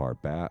so far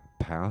back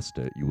past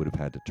it, you would have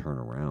had to turn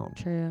around.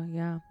 True,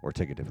 yeah. Or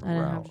take a different route.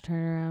 I didn't have to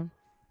turn around.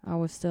 I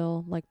was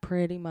still like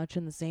pretty much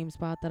in the same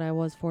spot that I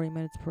was 40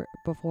 minutes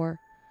before.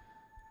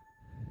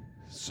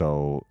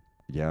 So,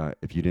 yeah,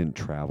 if you didn't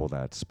travel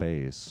that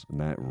space, and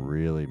that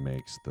really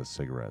makes the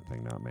cigarette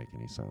thing not make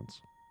any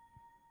sense.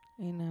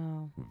 I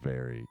know.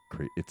 Very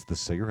it's the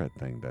cigarette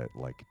thing that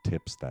like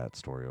tips that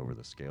story over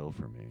the scale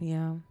for me.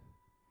 Yeah.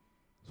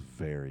 It's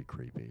very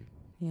creepy.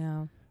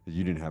 Yeah.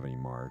 You didn't have any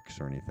marks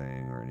or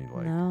anything or any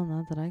like. No,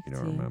 not that I could you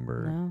see. don't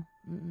remember. No.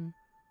 Mm-mm.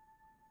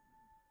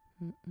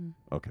 Mm-mm.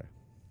 Okay,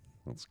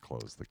 let's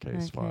close the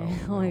case Okay. file.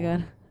 Oh my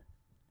god.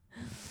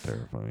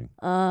 Terrifying.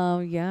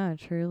 Yeah,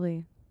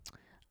 truly.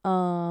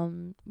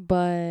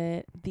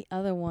 But the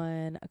other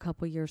one a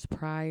couple years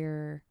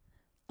prior,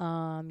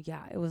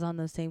 yeah, it was on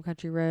those same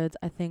country roads.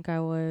 I think I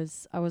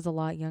was a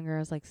lot younger. I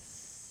was like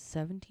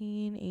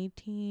 17,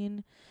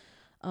 18.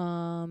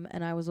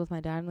 And I was with my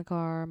dad in the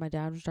car. My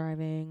dad was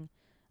driving.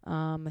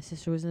 My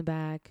sister was in the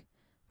back.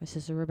 My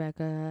sister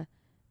Rebecca.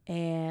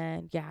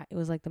 And yeah, it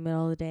was like the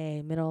middle of the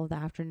day, middle of the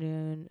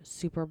afternoon,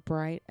 super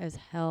bright as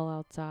hell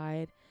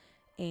outside.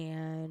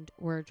 And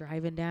we're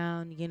driving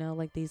down,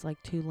 like these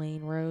like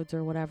 2-lane roads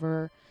or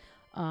whatever.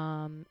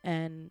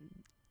 And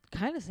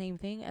kind of same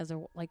thing as there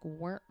like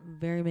weren't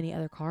very many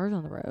other cars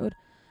on the road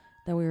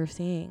that we were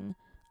seeing.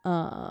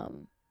 But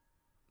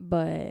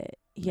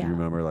yeah. Do you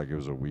remember like it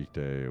was a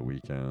weekday, a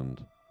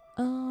weekend?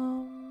 It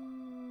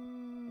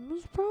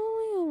was probably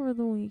over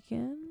the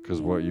weekend. Because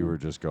what you were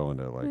just going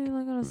to like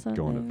on a Sunday,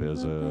 going to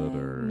visit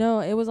or no,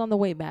 it was on the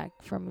way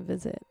back from a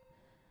visit.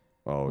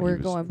 Oh, we're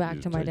going back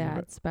to my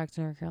dad's, back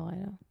to North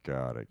Carolina.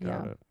 Got it.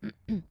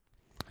 it.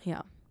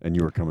 Yeah. And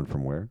you were coming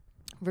from where?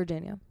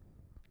 Virginia.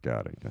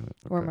 Got it. Okay.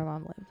 Where my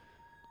mom lived.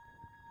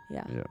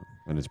 Yeah. Yeah,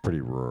 and it's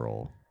pretty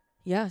rural.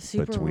 Yeah,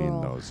 super between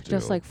rural. those two.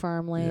 Just like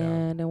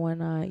farmland and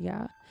whatnot.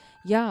 Yeah.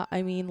 Yeah,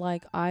 I mean,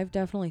 like, I've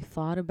definitely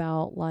thought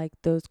about, like,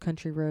 those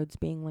country roads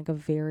being, like, a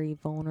very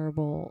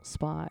vulnerable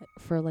spot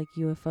for, like,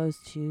 UFOs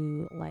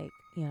to, like,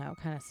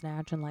 kind of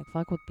snatch and, like,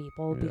 fuck with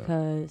people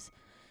because,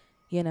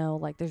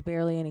 like, there's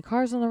barely any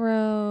cars on the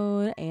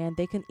road and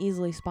they can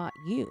easily spot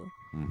you.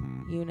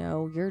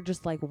 Mm-hmm. You're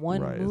just, like, one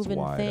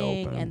moving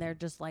thing open. And they're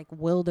just, like,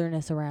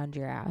 wilderness around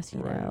your ass, you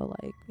know?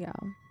 Like, yeah.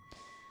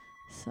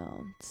 So,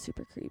 it's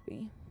super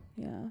creepy.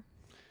 Yeah.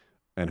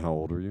 And how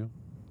old were you?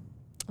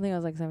 I think I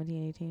was like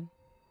 17, 18.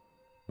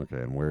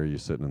 Okay, and where are you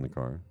sitting in the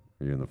car?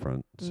 Are you in the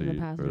front seat in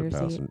the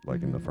passenger seat?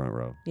 Like in the front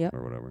row? Yep.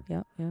 Or whatever.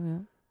 Yep.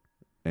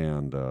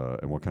 And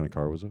what kind of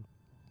car was it?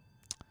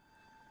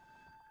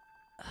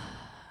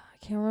 I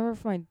can't remember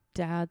if my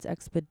dad's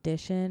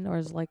Expedition or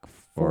his like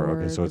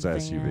Ford. Or so it's van.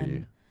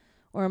 SUV.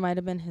 Or it might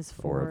have been his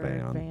Ford or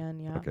a van.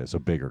 Yeah. Okay, so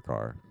bigger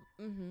car.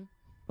 Mhm.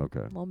 Okay.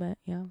 A little bit,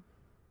 yeah.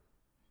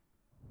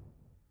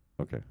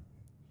 Okay.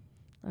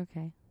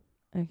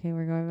 Okay,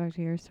 we're going back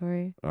to your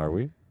story. Are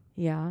we?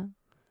 Yeah.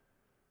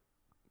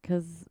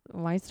 'Cause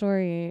my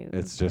story...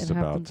 It's just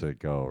about to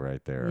go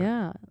right there.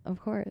 Yeah, of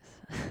course.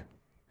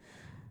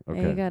 Okay.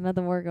 And you got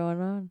nothing more going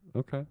on.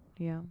 Okay.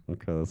 Yeah.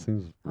 Okay, that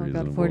seems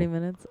reasonable. I got 40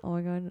 minutes. Oh,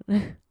 my God.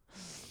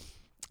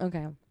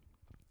 Okay.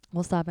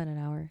 We'll stop at an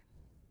hour.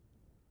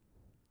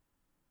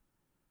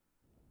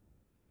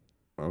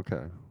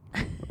 Okay.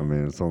 I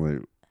mean, it's only...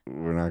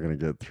 We're not going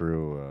to get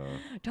through...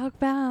 Talk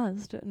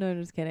fast. No,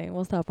 just kidding.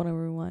 We'll stop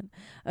whenever we want.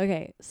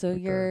 Okay, so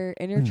you're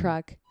in your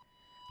truck.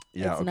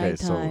 Yeah, it's okay,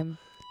 nighttime.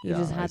 So you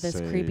just had this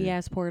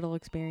creepy-ass portal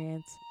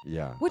experience.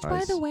 Yeah. Which,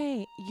 by the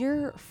way,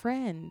 your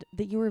friend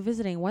that you were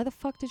visiting, why the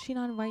fuck did she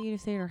not invite you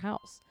to stay at her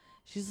house?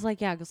 She's just like,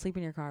 yeah, go sleep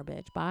in your car,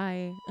 bitch.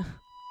 Bye.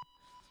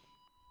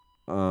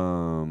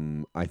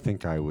 I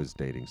think I was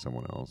dating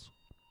someone else.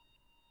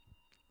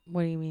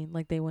 What do you mean?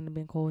 Like, they wouldn't have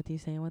been cool with you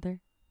staying with her?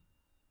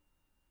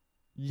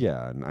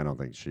 Yeah, and I don't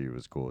think she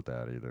was cool with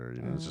that either.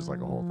 It's just like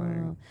a whole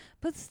thing.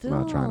 But still,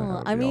 not trying to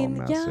have it be all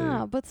messy.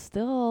 yeah, but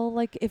still,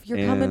 like, if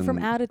you're coming from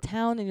out of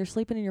town and you're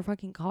sleeping in your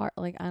fucking car,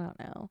 like, I don't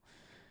know.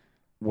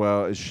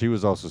 Well, she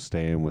was also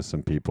staying with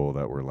some people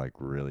that were like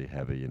really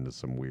heavy into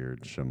some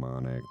weird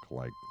shamanic,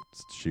 like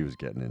she was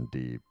getting in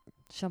deep.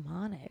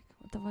 Shamanic?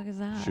 What the fuck is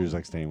that? She was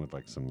like staying with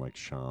like some like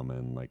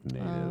shaman, like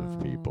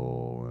native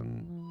people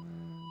and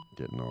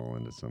getting all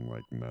into some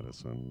like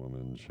medicine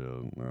woman shit. I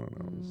don't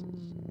know. It was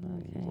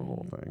a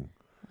whole thing.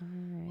 All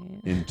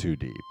right. In too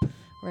deep.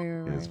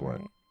 Right. Is what.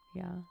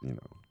 Yeah.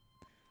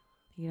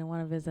 You don't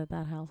want to visit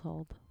that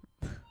household.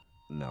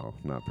 No,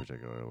 not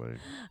particularly.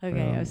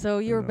 Okay, so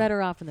you were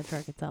better off in the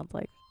truck, it sounds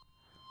like.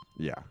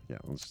 Yeah. It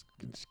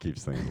just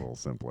keeps things a little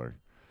simpler.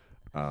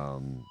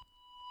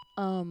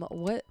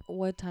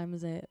 What time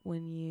is it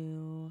when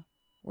you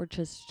were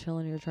just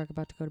chilling in your truck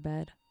about to go to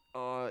bed?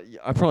 Yeah,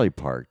 I probably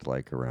parked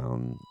like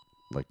around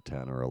like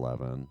 10 or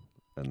 11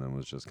 and then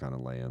was just kind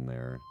of laying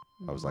there.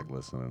 I was like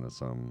listening to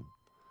some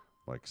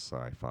like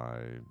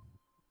sci-fi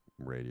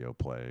radio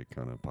play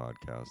kind of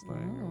podcast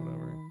thing or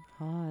whatever.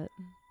 Hot.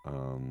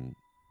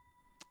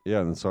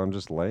 Yeah, and so I'm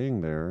just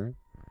laying there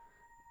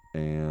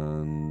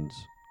and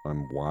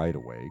I'm wide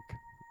awake.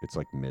 It's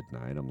like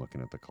midnight. I'm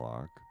looking at the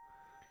clock.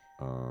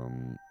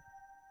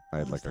 I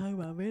had like talking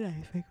about midnight.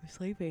 It's making me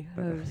sleepy.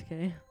 No, I'm just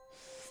kidding.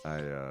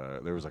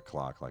 There was a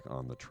clock like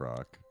on the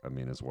truck. I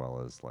mean, as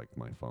well as like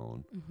my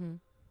phone. Mm-hmm.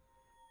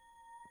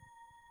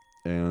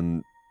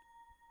 And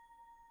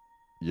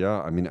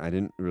Yeah, I mean, I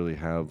didn't really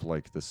have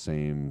like the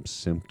same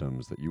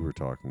symptoms that you were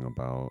talking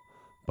about,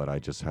 but I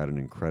just had an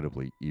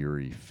incredibly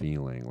eerie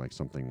feeling, like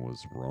something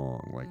was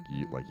wrong.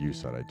 Like you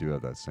said, I do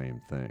have that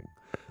same thing.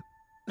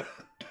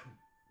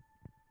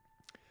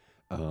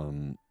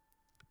 I'm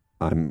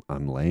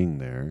laying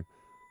there.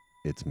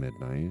 It's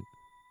midnight,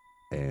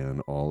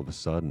 and all of a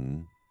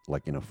sudden,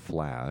 like in a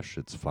flash,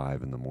 it's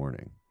 5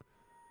 a.m,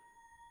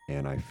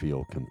 and I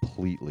feel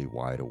completely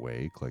wide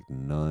awake. Like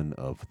none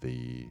of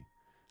the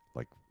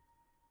like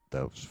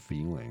those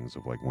feelings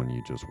of like when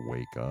you just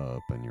wake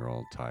up and you're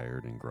all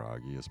tired and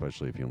groggy,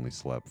 especially if you only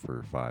slept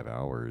for 5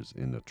 hours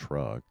in the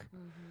truck.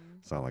 Mm-hmm.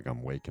 It's not like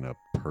I'm waking up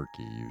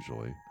perky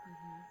usually.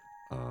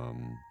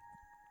 Mm-hmm.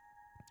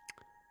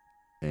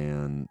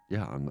 And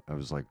yeah, I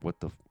was like,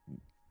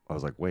 I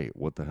was like, wait,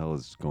 what the hell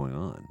is going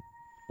on?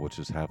 What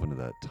just happened at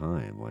that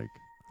time? Like,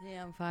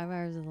 Damn, 5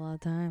 hours is a lot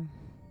of time.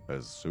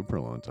 that's a super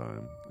long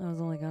time. I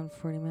was only gone for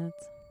 40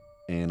 minutes.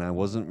 And I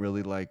wasn't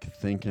really like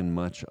thinking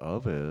much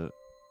of it.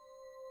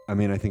 I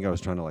mean, I think I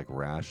was trying to like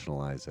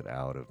rationalize it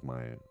out of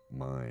my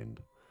mind.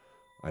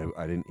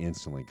 I didn't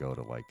instantly go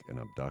to like an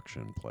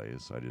abduction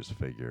place. I just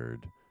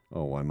figured,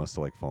 oh, I must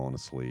have like fallen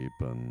asleep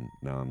and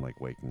now I'm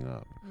like waking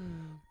up.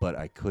 But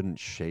I couldn't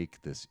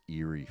shake this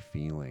eerie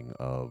feeling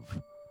of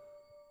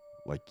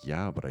like,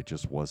 yeah, but I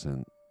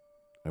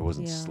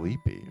wasn't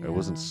sleepy. I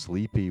wasn't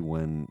sleepy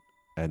when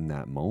in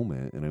that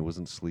moment, and I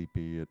wasn't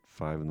sleepy at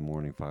 5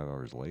 a.m, 5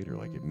 hours later.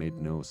 Like it made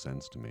no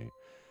sense to me.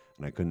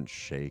 And I couldn't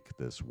shake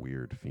this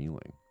weird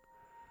feeling.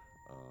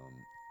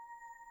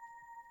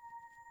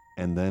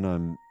 And then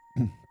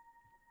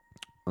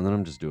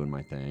I'm just doing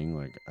my thing,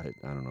 like I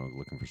don't know,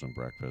 looking for some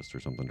breakfast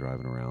or something,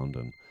 driving around,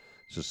 and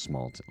it's just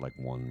small, like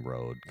one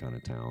road kind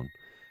of town,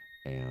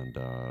 and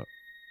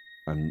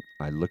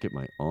I look at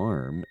my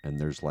arm, and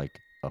there's like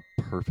a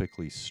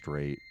perfectly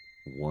straight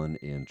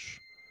 1-inch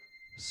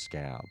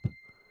scab,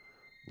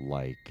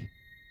 like,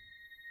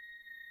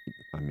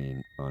 I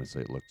mean,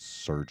 honestly, it looked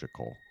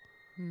surgical.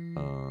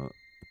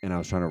 And I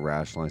was trying to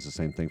rationalize the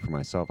same thing for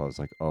myself. I was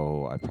like,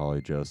 oh, I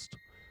probably just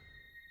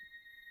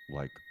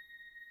like,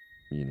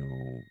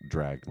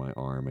 dragged my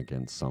arm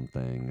against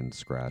something and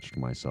scratched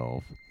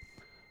myself.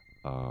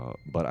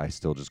 But I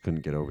still just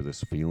couldn't get over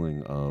this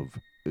feeling of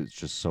it's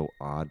just so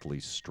oddly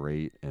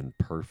straight and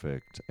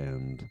perfect,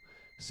 and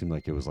seemed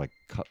like it was like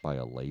cut by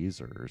a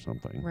laser or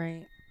something.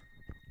 Right.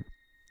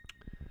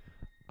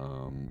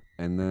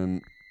 And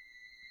then,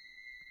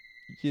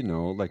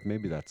 like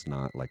maybe that's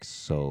not like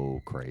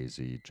so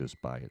crazy just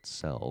by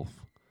itself.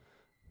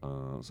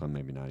 So I'm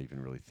maybe not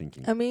even really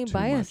thinking. I mean, too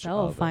by much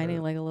itself, of finding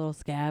it. like a little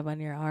scab on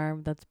your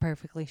arm that's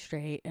perfectly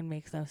straight and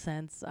makes no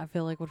sense, I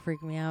feel like would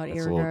freak me out.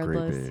 That's a little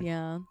Irregardless, creepy.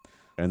 yeah.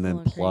 And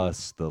then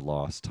plus the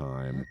lost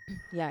time.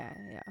 Yeah.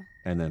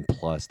 And then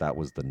plus that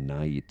was the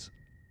night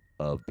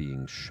of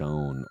being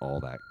shown all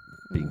that,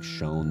 being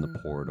shown the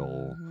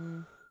portal,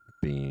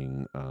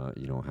 being,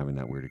 having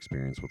that weird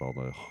experience with all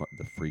the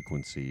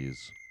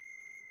frequencies.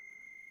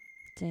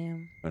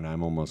 Damn. And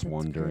I'm almost That's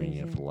wondering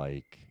crazy. if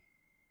like,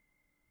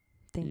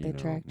 Think they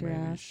tracked your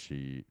maybe ass?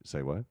 she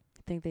say what?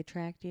 Think they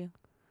tracked you?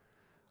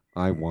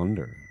 I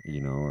wonder,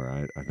 or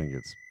I think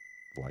it's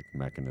like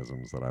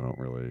mechanisms that I don't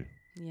really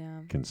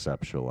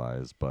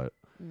conceptualize, but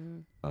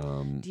do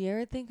you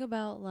ever think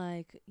about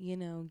like,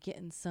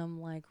 getting some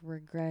like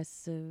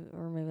regressive,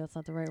 or maybe that's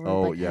not the right word?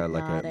 Oh like yeah,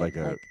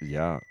 hypnotic,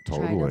 yeah,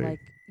 totally. Try to like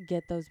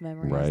get those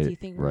memories. Right, Do you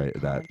think we were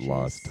that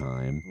lost conscious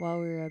time while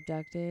we were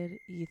abducted?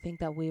 You think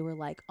that we were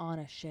like on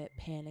a ship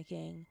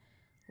panicking,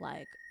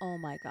 like, oh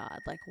my god,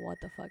 like what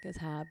the fuck is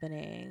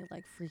happening?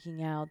 Like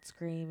freaking out,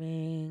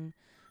 screaming.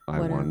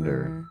 I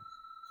wonder.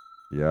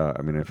 Yeah,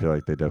 I mean, I feel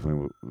like they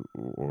definitely,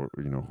 or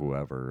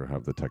whoever,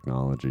 have the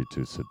technology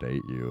to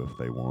sedate you if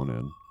they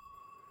wanted.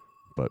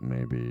 But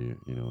maybe,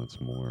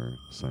 it's more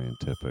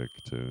scientific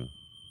to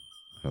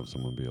have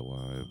someone be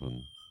alive.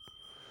 And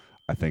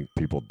I think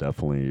people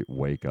definitely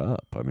wake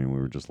up. I mean,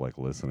 we were just like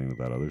listening to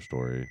that other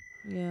story.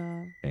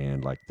 Yeah.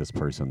 And like this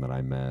person that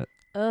I met.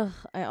 Ugh,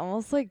 I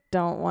almost like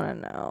don't want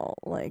to know.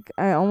 Like,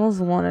 I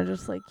almost want to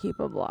just like keep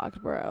it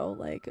blocked, bro.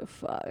 Like,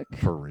 fuck.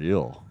 For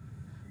real.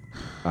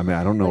 I mean,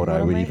 I don't know like, what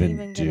I would am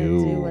even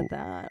do with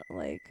that.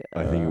 Like,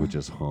 I think it would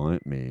just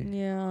haunt me.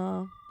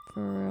 Yeah,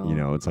 for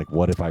real. It's like,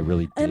 what if I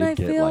really did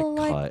get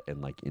like cut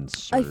and like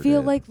inserted? I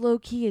feel like low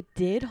key it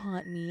did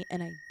haunt me,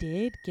 and I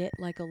did get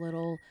like a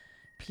little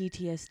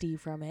PTSD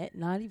from it.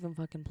 Not even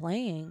fucking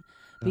playing,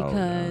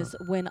 because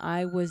when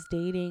I was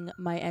dating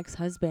my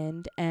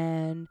ex-husband,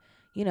 and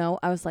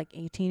I was like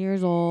 18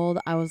 years old,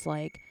 I was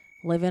like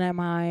living at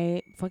my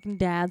fucking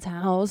dad's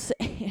house,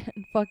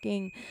 and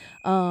fucking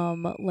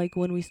like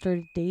when we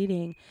started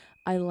dating,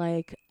 I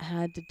like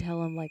had to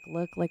tell him like,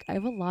 look, like I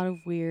have a lot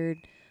of weird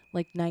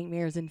like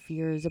nightmares and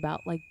fears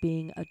about like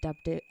being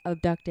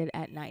abducted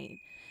at night,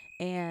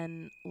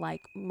 and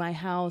like my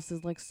house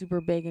is like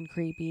super big and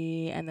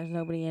creepy, and there's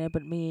nobody in it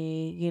but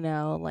me,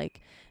 like,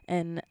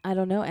 and I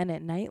don't know, and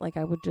at night like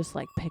I would just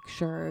like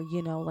picture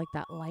like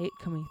that light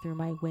coming through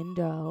my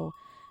window,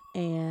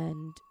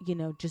 and, you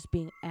know, just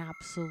being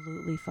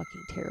absolutely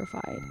fucking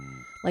terrified.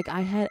 Like,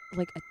 I had,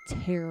 like, a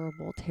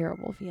terrible,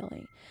 terrible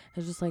feeling. I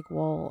was just like,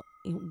 well,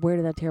 where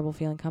did that terrible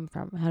feeling come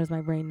from? How does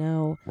my brain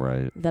know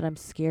that I'm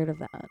scared of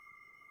that?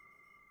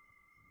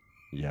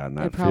 Yeah, and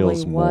that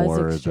feels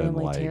more than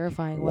like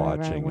terrifying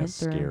watching a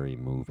scary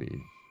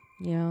movie.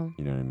 Yeah.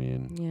 You know what I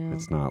mean? Yeah.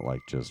 It's not like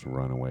just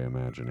runaway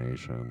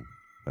imagination.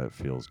 That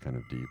feels kind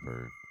of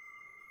deeper.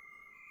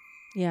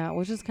 Yeah,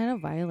 which is kind of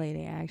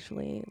violating,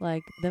 actually.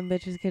 Like, them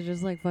bitches could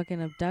just, like,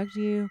 fucking abduct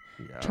you,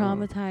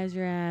 traumatize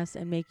your ass,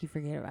 and make you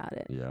forget about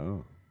it. Yeah.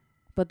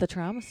 But the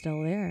trauma's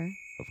still there.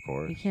 Of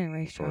course. You can't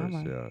erase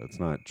trauma. Yeah, it's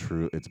not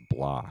true. It's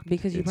blocked.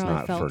 Because you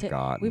probably felt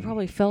forgotten. it. We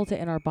probably felt it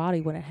in our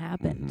body when it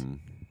happened. Mm-hmm.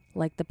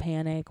 Like the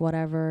panic,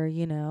 whatever,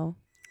 you know.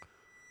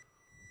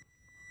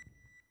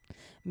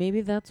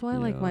 Maybe that's why,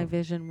 like, my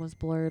vision was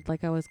blurred,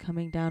 like I was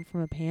coming down from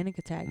a panic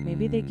attack.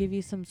 Maybe they give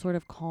you some sort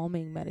of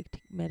calming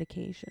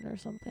medication or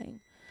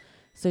something,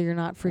 so you're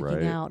not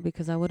freaking out,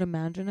 because I would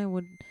imagine I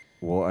would...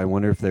 Well, I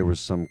wonder if there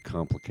was some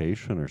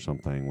complication or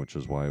something, which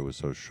is why it was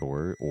so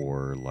short,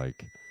 or,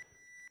 like...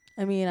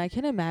 I mean, I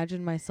can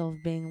imagine myself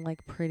being,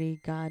 like, pretty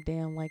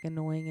goddamn, like,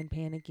 annoying and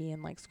panicky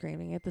and, like,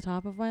 screaming at the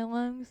top of my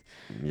lungs.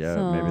 Yeah,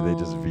 so maybe they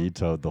just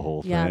vetoed the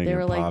whole thing. Yeah, they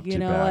were and like, you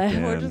know what,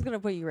 we're just going to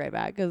put you right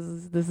back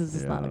because this is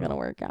just not going to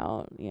work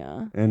out.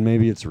 Yeah. And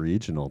maybe it's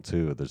regional,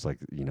 too. There's, like,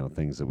 you know,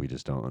 things that we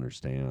just don't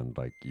understand.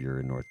 Like, you're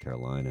in North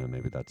Carolina.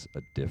 Maybe that's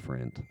a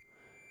different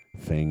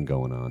thing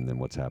going on than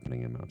what's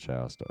happening in Mount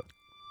Shasta.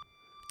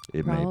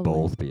 It may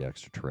both be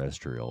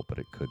extraterrestrial, but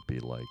it could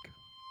be, like...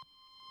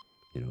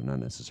 You know, not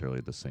necessarily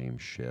the same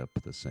ship,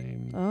 the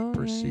same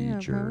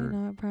procedure.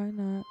 Yeah, probably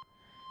not.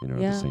 You know,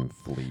 the same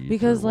fleet.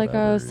 Because, like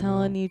whatever, I was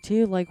telling you,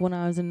 too, like when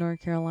I was in North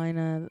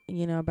Carolina,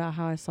 you know, about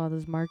how I saw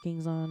those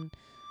markings on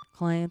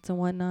clients and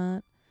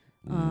whatnot.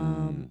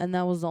 And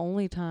that was the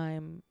only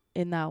time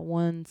in that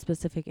one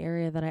specific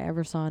area that I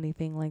ever saw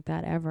anything like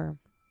that ever.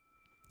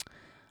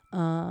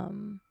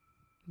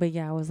 But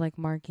yeah, it was like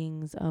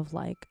markings of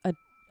like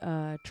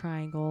a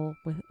triangle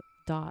with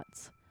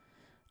dots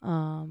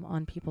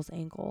on people's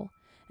ankle.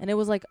 And it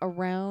was like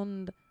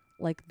around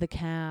like the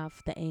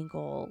calf, the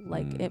ankle,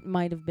 like it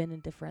might have been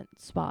in different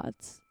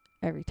spots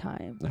every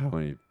time. How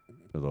many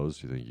of those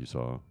do you think you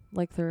saw?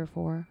 Like 3 or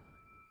 4.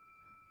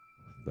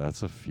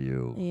 That's a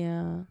few.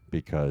 Yeah.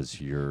 Because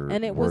you're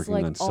and it working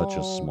was like on such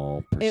a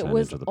small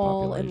percentage of the population. It was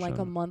all in like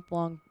a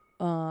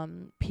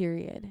month-long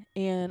period.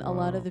 And a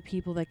lot of the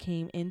people that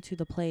came into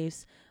the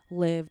place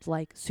lived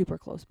like super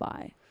close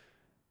by.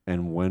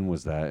 And when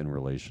was that in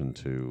relation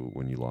to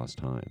when you lost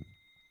time?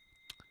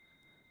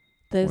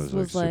 This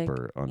was like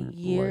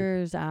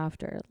years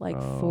after, like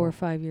 4 or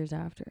 5 years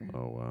after.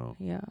 Oh, wow.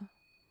 Yeah.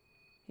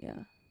 Yeah.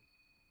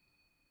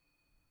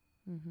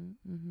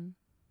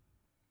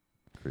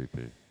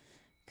 Creepy.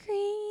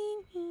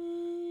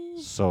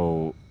 Creepy.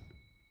 So,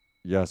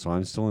 yeah, so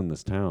I'm still in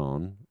this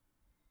town.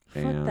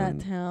 Fuck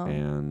that town.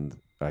 And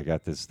I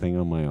got this thing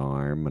on my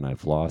arm, and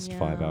I've lost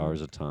 5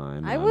 hours of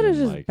time. I would have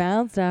just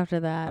bounced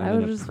after that. I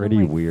would just pretty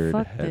like, weird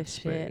fuck this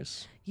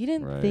shit. You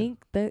didn't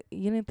think that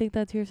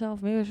to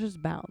yourself? Maybe I should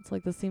just bounce.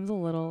 Like, this seems a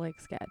little like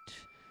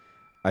sketch.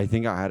 I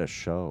think I had a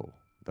show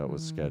that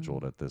was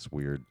scheduled at this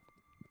weird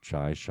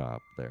chai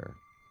shop there.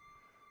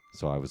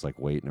 So I was like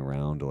waiting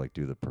around to like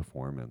do the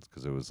performance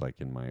because it was like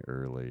in my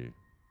early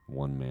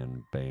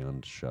one-man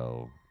band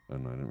show,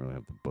 and I didn't really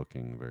have the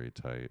booking very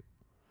tight.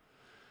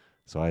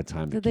 So I had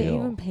time to kill. Did they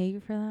even pay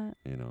you for that?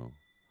 You know,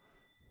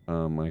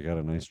 I got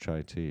a nice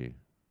chai tea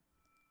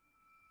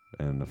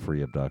and a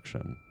free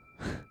abduction.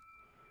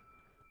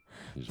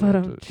 You just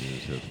have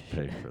to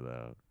pay for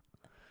that.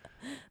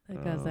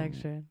 That costs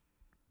extra.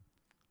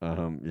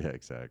 Yeah,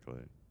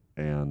 exactly.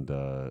 And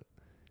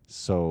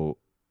so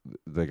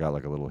they got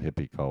like a little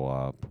hippie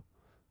co-op.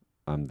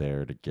 I'm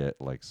there to get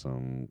like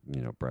some,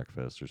 you know,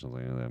 breakfast or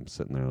something. And I'm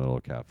sitting there in a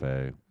little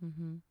cafe.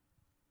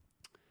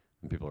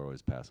 And people are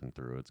always passing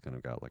through. It's kind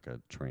of got like a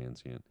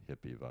transient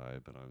hippie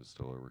vibe, and I was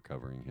still a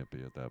recovering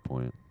hippie at that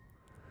point.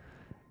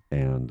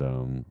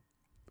 And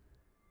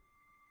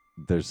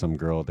there's some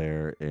girl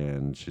there,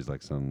 and she's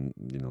like some,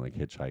 you know, like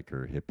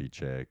hitchhiker hippie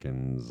chick,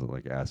 and is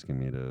like asking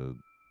me to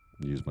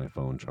use my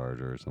phone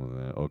charger or something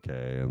like that.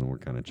 Okay, and then we're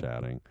kind of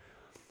chatting.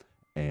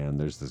 And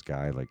there's this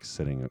guy like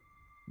sitting at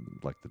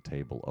like the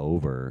table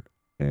over,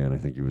 and I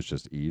think he was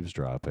just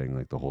eavesdropping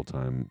like the whole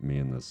time me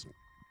and this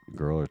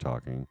girl are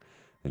talking.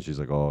 And she's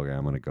like, oh, okay,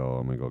 I'm going to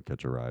go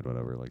catch a ride,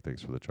 whatever. Like,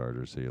 thanks for the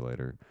charger. See you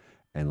later.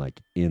 And,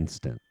 like,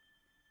 instant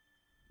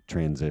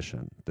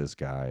transition. This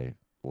guy,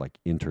 like,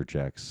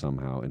 interjects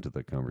somehow into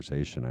the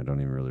conversation. I don't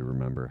even really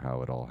remember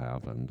how it all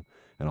happened.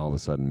 And all of a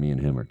sudden, me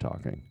and him are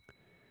talking.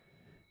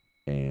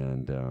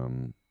 And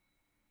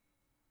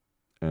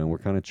we're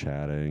kind of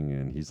chatting,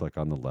 and he's, like,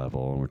 on the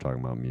level, and we're talking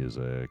about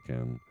music.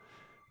 And,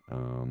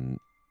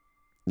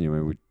 you know,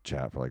 maybe we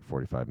chat for like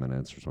 45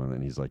 minutes or something.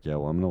 And he's like, yeah,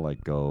 well, I'm going to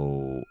like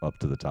go up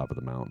to the top of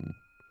the mountain.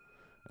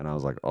 And I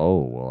was like, oh,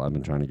 well, I've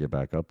been trying to get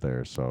back up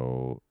there.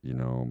 So, you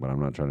know, but I'm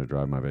not trying to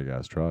drive my big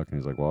ass truck. And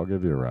he's like, well, I'll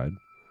give you a ride.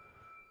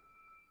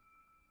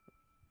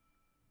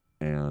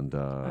 And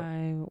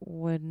I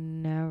would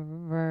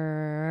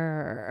never.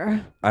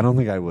 I don't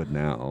think I would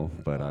now,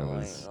 but I Oh my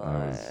was,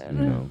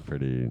 God.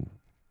 pretty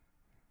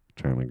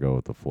trying to go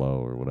with the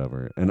flow or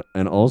whatever.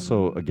 And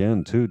also,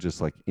 again, too,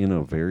 just like in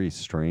a very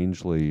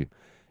strangely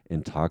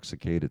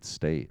intoxicated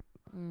state.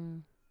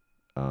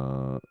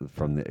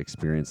 From the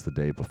experience the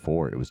day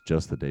before. It was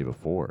just the day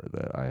before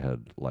that I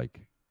had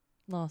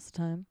Lost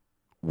time.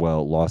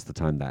 Lost the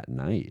time that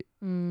night.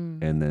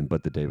 And then,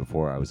 but the day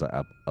before I was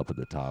up at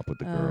the top with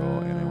the girl,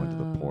 and I went to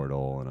the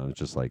portal, and I was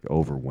just like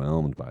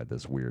overwhelmed by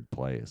this weird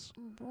place.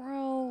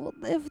 Bro,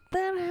 if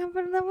that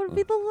happened, that would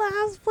be the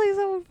last place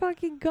I would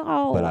fucking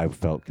go. But I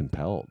felt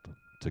compelled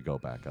to go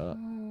back up. Oh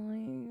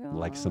my God.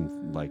 Like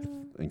some,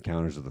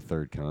 encounters of the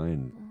third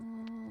kind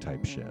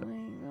type shit.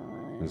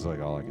 It was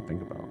all I could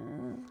think about.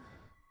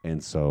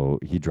 And so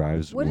he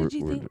drives. What did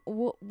you think?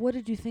 What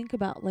did you think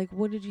about?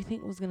 What did you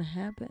think was gonna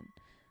happen?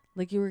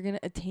 Like you were gonna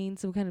attain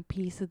some kind of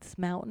peace at this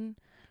mountain,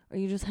 or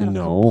you just had a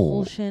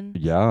compulsion?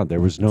 Yeah,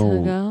 there was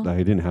no. I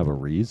didn't have a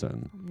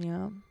reason.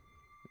 Yeah.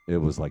 It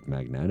was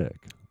magnetic.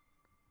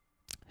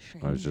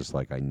 Strange. I was just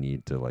I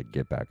need to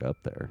get back up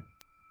there.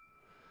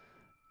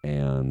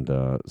 And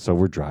so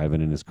we're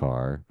driving in his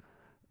car,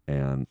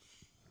 and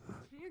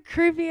your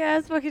creepy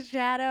ass fucking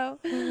shadow.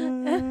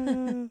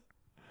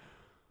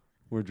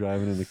 We're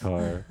driving in the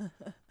car,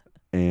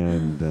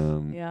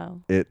 and yeah.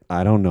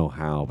 I don't know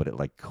how, but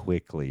it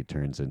quickly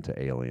turns into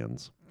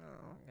aliens.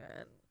 Oh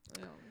God.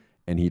 Yeah.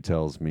 And he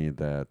tells me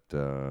that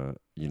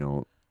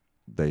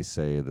they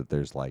say that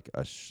there's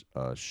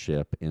a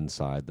ship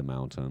inside the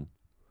mountain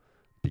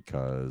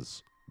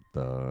because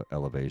the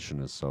elevation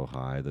is so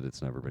high that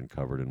it's never been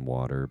covered in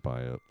water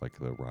by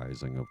the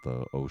rising of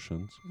the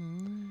oceans.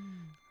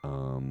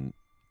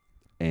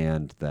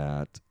 And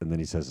then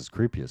he says his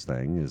creepiest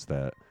thing is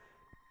that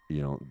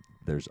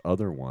there's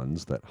other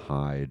ones that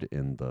hide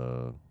in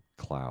the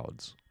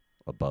clouds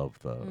above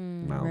the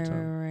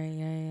mountain.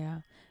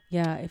 Right.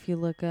 Yeah. If you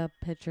look up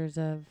pictures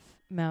of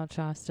Mount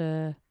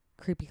Shasta,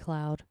 creepy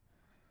cloud.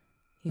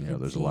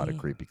 There's a lot of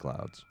creepy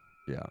clouds.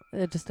 Yeah.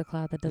 Just a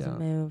cloud that doesn't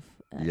move.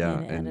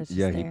 And it's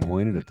he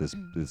pointed at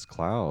this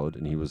cloud,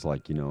 and he was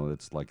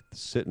it's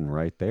sitting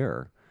right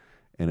there.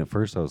 And at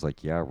first I was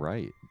like, yeah,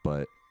 right.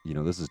 But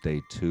this is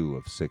day 2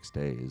 of 6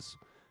 days,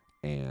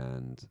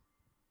 and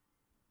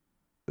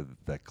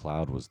that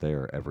cloud was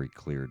there every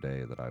clear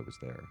day that I was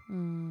there.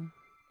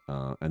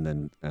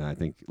 And I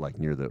think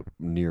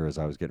near as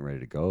I was getting ready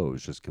to go, it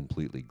was just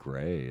completely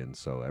gray, and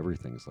so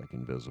everything's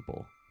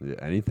invisible.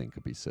 Anything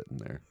could be sitting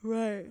there.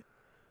 Right.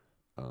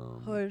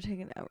 I'm going to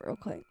take a nap real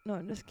quick. No,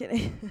 I'm just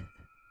kidding.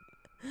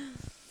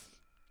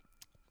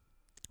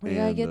 We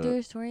gotta get through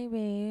a story,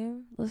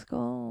 babe. Let's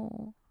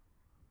go.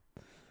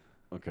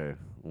 Okay,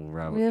 we'll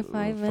wrap. We have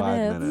 5 minutes.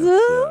 5 minutes. Yeah.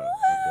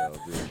 Okay, I'll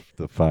do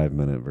the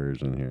 5-minute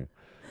version here.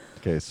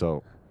 Okay,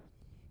 so.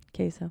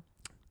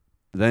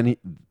 Then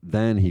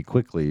he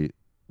quickly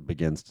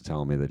begins to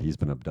tell me that he's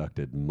been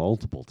abducted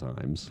multiple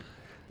times,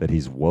 that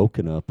he's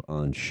woken up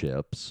on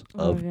ships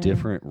of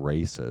different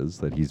races,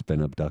 that he's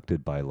been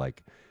abducted by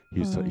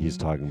he's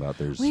talking about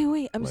there's.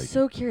 Wait, I'm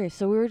so curious.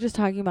 So we were just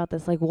talking about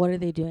this, what are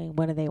they doing?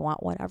 What do they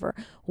want? Whatever.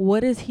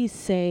 What does he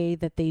say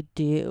that they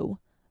do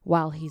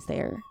while he's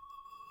there?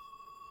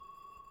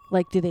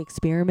 Do they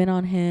experiment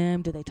on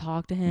him? Do they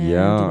talk to him?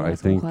 Yeah, do they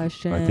ask him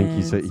questions? I think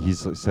he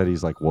said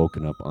he's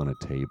woken up on a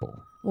table.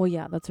 Well,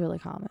 yeah, that's really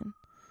common.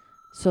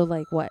 So,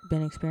 what,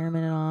 been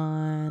experimented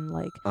on?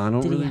 I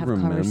don't did really he have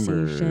remember.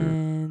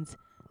 Conversations?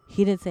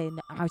 He didn't say,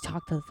 I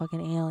talked to the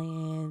fucking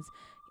aliens.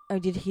 Or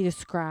did he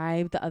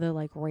describe the other,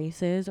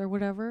 races or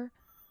whatever?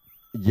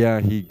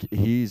 Yeah,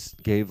 he's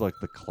gave,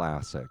 the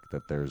classic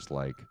that there's,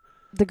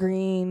 the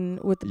green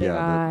with the big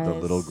eyes. The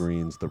little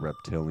greens, the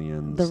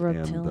reptilians.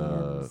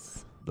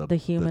 And the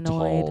humanoid. The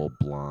tall,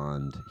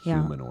 blonde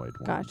humanoid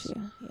ones. Got you.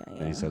 Yeah.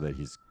 And he said that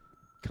he's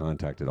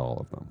contacted all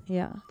of them.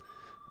 Yeah.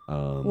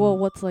 Well,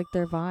 what's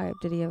their vibe?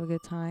 Did he have a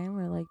good time,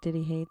 or did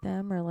he hate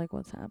them, or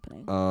what's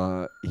happening?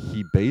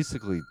 He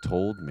basically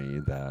told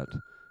me that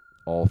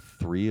all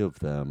 3 of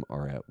them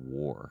are at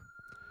war,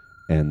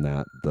 and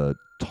that the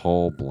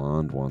tall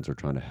blonde ones are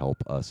trying to help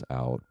us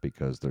out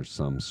because there's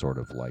some sort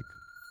of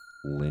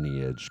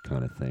lineage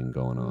kind of thing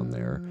going on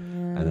there,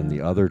 and then the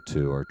other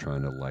 2 are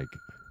trying to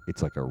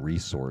it's a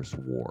resource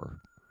war.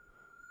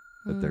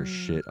 That there's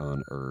shit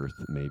on Earth,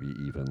 maybe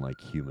even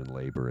human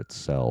labor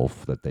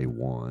itself that they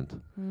want.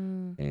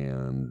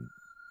 And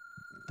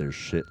there's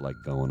shit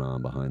going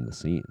on behind the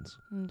scenes.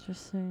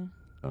 Interesting.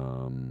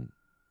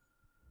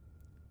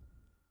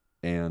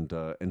 And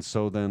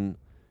so then,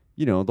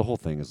 the whole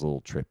thing is a little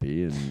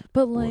trippy and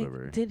but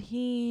whatever. Did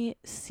he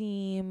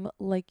seem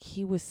like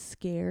he was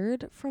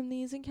scared from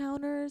these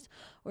encounters,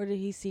 or did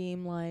he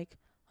seem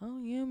oh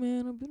yeah,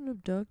 man, I've been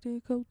abducted a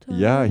couple times.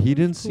 Yeah, he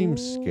didn't seem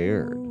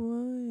scared.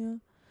 Yeah.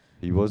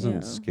 He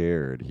wasn't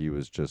scared. He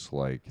was just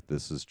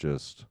this is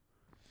just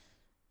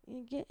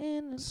you're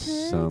getting a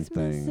text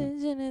something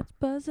message and it's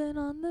buzzing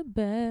on the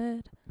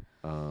bed.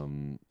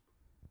 I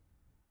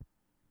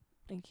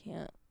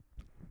can't.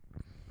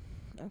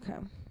 Okay.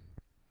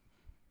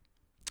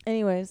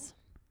 Anyways.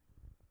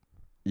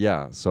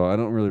 Yeah, so I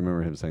don't really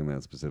remember him saying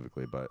that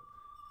specifically, but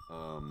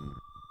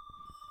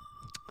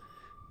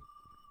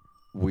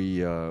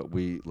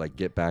we like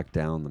get back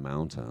down the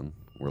mountain.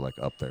 We're like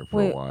up there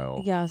for a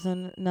while. Yeah,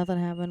 so nothing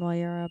happened while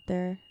you were up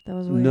there. That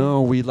was weird.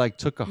 No, we like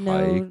took a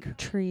no hike.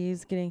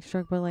 Trees getting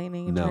struck by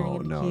lightning and turning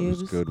into cubes.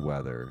 It was good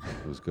weather.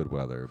 It was good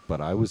weather,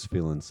 but I was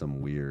feeling some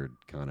weird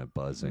kind of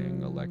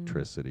buzzing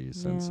electricity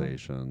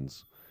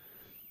sensations.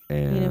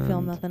 And you didn't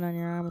feel nothing on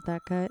your arm with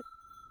that cut?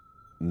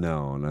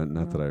 No,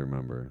 not that I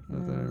remember.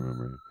 Not that I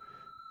remember.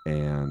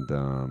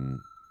 And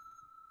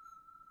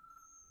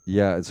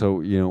yeah, so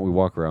we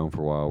walk around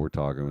for a while. We're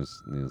talking, we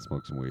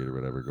smoke some weed or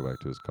whatever. Go back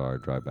to his car,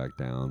 drive back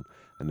down,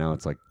 and now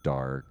it's like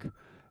dark,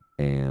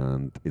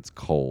 and it's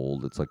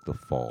cold. It's like the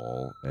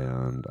fall,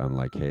 and I'm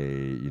like,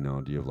 hey,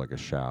 do you have like a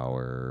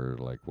shower,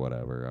 like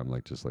whatever? I'm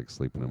like just like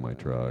sleeping in my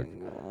truck.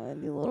 Oh,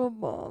 God, you little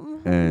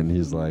bum. And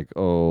he's like,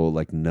 oh,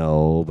 like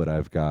no, but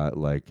I've got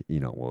like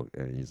well,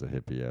 and he's a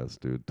hippie ass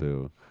dude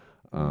too.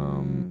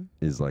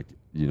 He's like,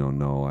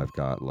 no, I've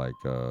got like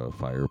a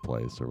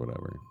fireplace or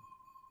whatever.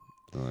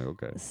 I'm like,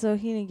 okay. So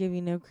he didn't give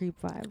you no creep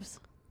vibes.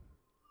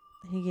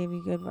 He gave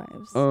you good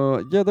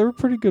vibes. Yeah, they were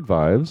pretty good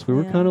vibes. We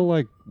were kind of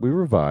like, we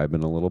were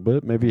vibing a little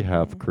bit, maybe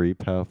half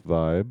creep, half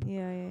vibe.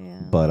 Yeah.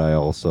 But I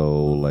also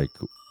like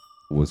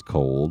was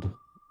cold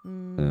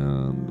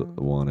and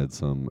wanted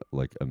some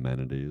like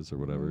amenities or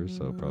whatever.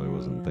 So probably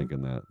wasn't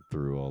thinking that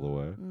through all the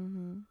way.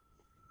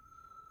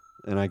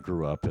 And I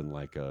grew up in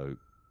like a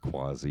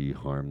quasi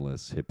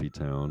harmless hippie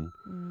town,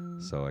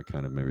 so I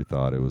kind of maybe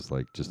thought it was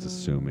like just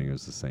assuming it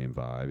was the same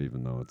vibe,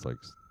 even though it's like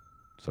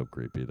so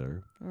creepy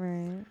there.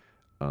 Right.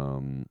 I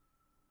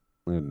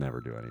would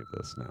never do any of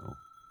this now,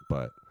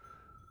 but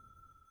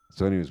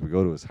so anyways, we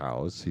go to his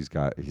house. He's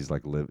got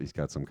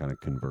some kind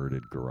of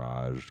converted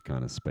garage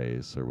kind of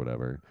space or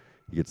whatever.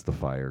 He gets the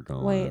fire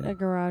going. Wait, a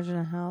garage in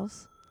a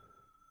house?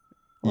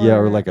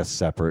 Or like a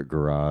separate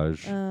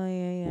garage. Oh,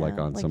 yeah. Like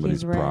on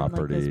somebody's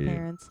property. Like his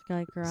parents'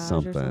 garage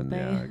something, or something.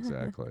 Yeah,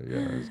 exactly.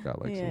 Yeah, he's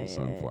got like some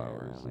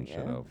sunflowers and shit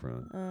out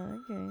front.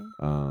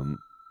 Okay.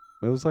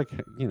 It was like,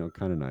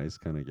 kind of nice,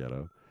 kind of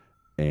ghetto.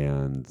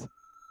 And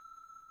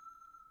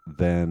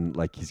then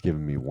like he's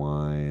giving me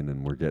wine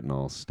and we're getting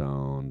all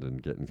stoned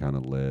and getting kind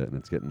of lit and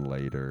it's getting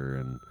later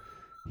and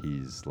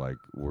he's like,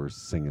 we're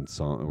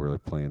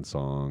like playing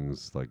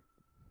songs, like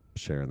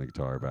sharing the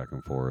guitar back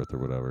and forth or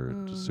whatever,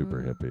 just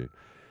super hippie.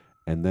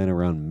 And then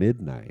around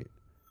midnight,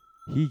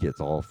 he gets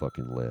all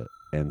fucking lit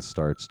and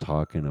starts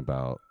talking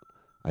about,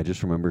 I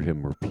just remember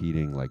him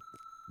repeating like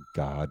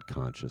God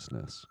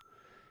consciousness.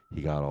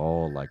 He got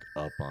all like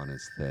up on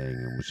his thing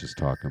and was just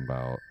talking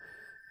about,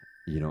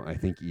 I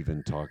think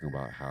even talking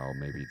about how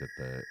maybe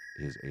that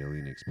his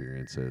alien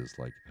experiences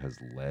like has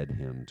led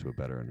him to a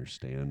better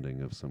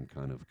understanding of some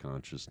kind of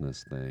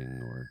consciousness thing,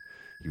 or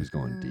he was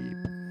going deep.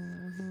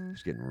 He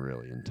was getting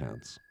really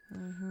intense.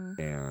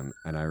 And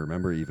I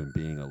remember even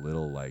being a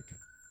little like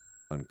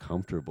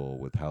uncomfortable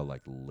with how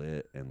like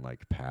lit and like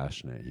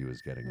passionate he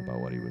was getting about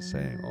what he was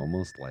saying,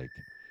 almost like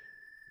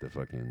the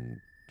fucking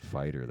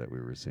fighter that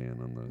we were seeing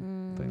on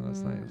the thing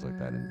last night. It was like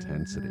that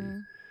intensity,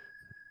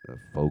 the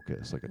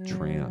focus, like a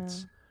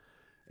trance.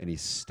 And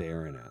he's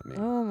staring at me.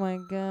 Oh my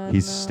God.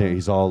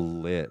 He's all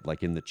lit,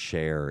 like in the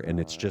chair, and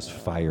it's just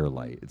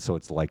firelight. So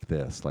it's like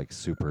this, like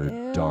super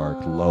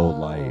dark, low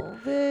light,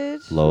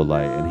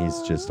 and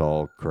he's just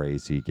all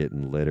crazy,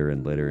 getting litter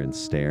and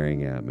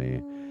staring at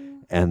me.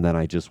 And then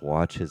I just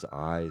watch his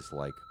eyes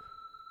like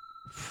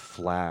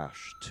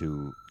flash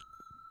to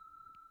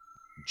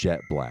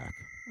jet black.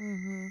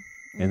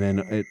 And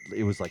then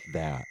it was like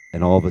that.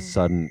 And all of a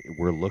sudden,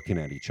 we're looking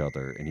at each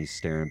other, and he's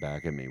staring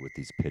back at me with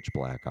these pitch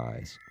black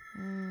eyes.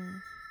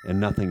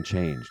 And nothing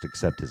changed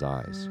except his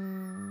eyes.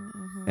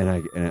 And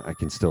I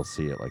can still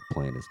see it like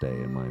plain as day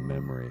in my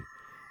memory.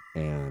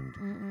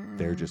 And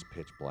they're just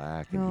pitch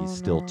black, and he's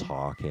still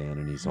talking,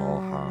 and he's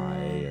all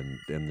high, and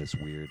in this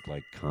weird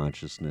like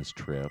consciousness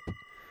trip.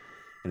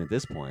 And at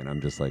this point,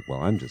 I'm just like,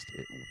 well, I'm just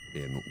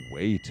in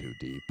way too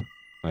deep.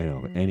 I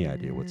don't have any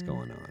idea what's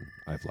going on.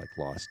 I've like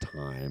lost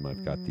time.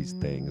 I've got these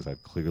things.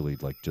 I've clearly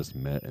like just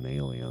met an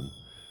alien.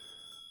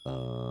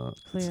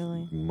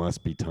 Clearly.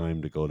 Must be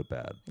time to go to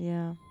bed.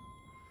 Yeah.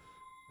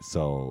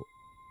 So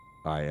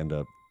I end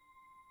up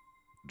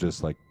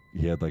just like,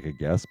 he had like a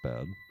guest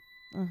bed.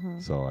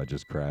 So I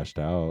just crashed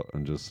out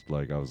and just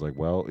like, I was like,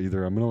 well,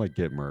 either I'm going to like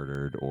get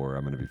murdered or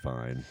I'm going to be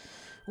fine.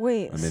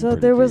 Wait, so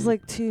there was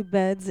like 2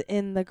 beds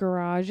in the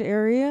garage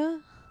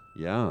area?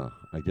 Yeah,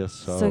 I guess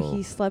so. So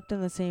he slept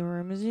in the same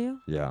room as you?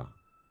 Yeah.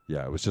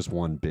 Yeah, it was just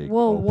one big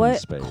open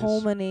space. What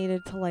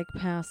culminated to like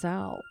pass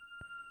out?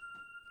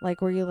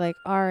 Like, were you like,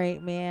 all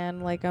right, man,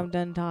 like I'm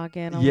done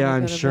talking.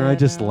 I'm sure I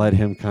just let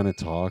him kind of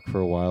talk for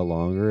a while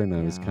longer, and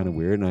I was kind of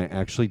weird. And I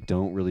actually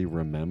don't really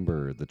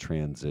remember the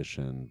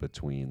transition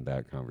between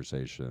that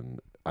conversation.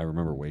 I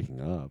remember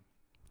waking up.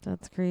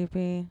 That's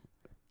creepy.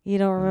 You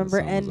don't remember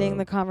ending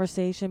the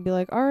conversation, be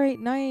like, all right,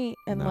 night,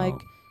 and like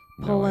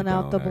pulling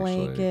out the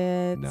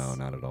blankets. No,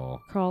 not at all.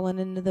 Crawling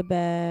into the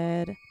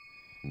bed.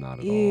 Not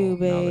at Ew, all.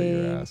 babe. Now that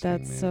you're asking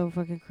That's me. so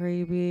fucking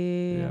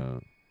creepy. Yeah.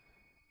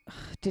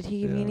 Did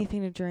he give you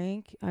anything to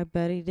drink? I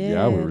bet he did.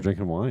 Yeah, we were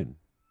drinking wine.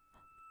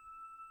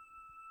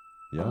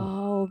 Yeah.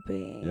 Oh,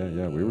 babe.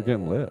 Yeah, we were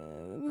getting lit.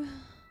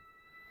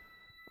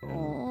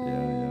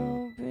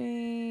 Oh,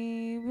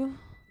 babe.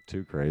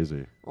 Too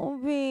crazy. Oh,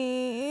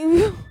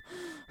 babe.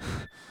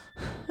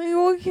 Are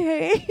you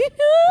okay? Oh,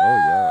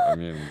 yeah. I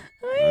mean,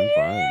 I'm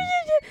fine.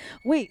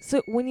 Wait,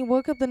 so when you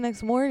woke up the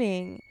next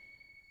morning,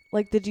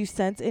 like, did you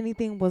sense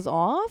anything was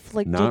off?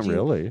 Like, Not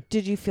really.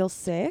 Did you feel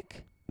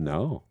sick?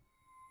 No.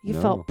 You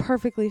felt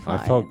perfectly fine.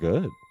 I felt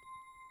good.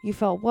 You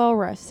felt well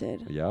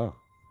rested. Yeah.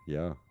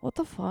 What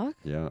the fuck?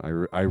 Yeah,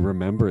 I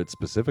remember it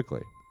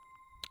specifically.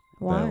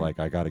 Why? That, like,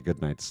 I got a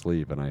good night's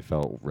sleep and I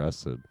felt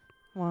rested.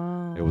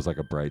 Wow. It was like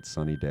a bright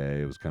sunny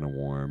day. It was kind of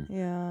warm.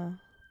 Yeah.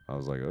 I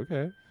was like,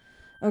 okay.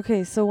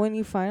 Okay, so when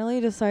you finally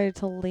decided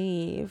to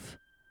leave,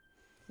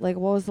 like,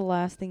 what was the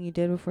last thing you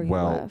did before you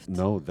left?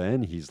 No,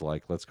 then he's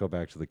like, let's go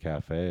back to the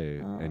cafe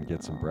and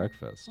get some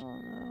breakfast. Oh,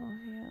 no,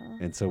 yeah.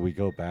 And so we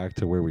go back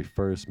to where we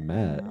first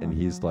met, and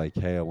he's like,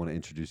 hey, I want to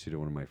introduce you to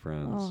one of my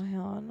friends. Oh,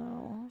 hell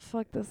no.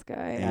 Fuck this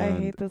guy. And, I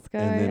hate this guy.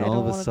 And then all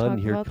of a sudden,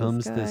 here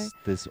comes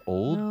this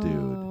old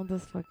dude.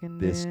 This fucking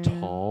This dude.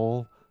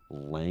 tall,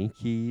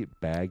 lanky,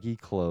 baggy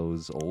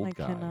clothes old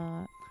guy. I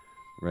cannot.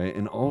 Right,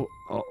 and all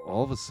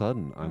of a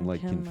sudden, I'm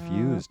like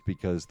confused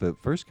because the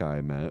first guy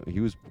I met, he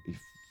was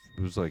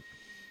like,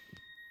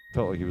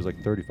 felt like he was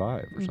like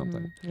 35 or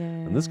something,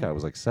 and this guy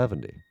was like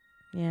 70.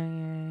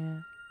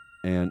 Yeah.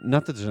 And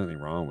not that there's anything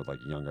wrong with like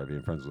a young guy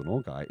being friends with an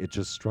old guy. It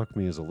just struck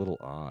me as a little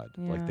odd.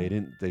 Yeah. Like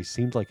they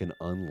seemed like an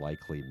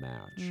unlikely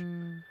match.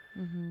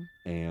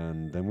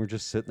 And then we're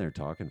just sitting there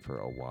talking for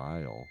a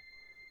while,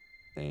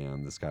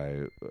 and this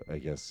guy, I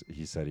guess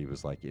he said he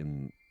was like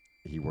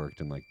he worked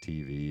in like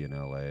TV in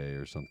LA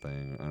or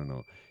something. I don't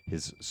know.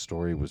 His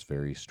story was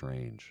very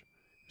strange.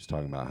 He was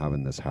talking about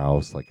having this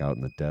house like out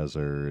in the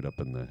desert, up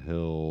in the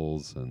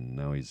hills, and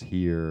now he's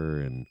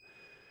here.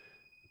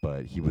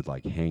 But he would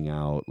like hang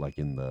out like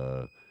in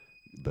the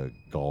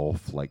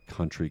golf like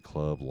country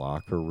club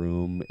locker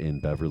room in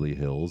Beverly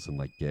Hills and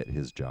like get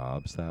his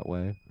jobs that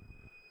way.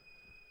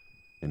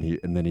 And he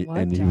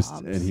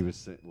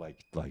was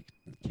like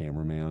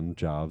cameraman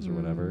jobs or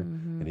whatever.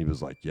 And he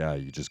was like, yeah,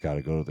 you just got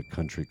to go to the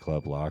country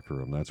club locker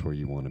room. That's where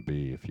you want to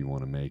be if you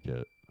want to make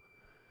it.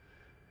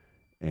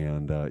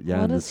 And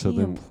yeah, what is he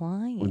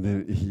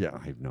implying? Yeah,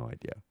 I have no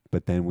idea.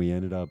 But then we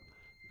ended up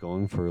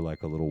going for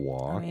like a little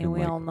walk. I mean,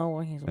 we all know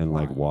what he's implying. And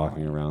like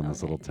walking around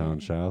this little town,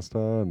 Shasta,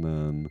 and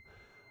then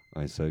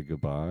I said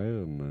goodbye,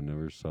 and I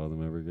never saw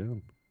them ever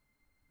again.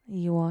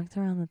 You walked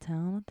around the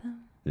town with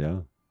them? Yeah.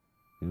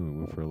 Yeah, we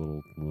went for a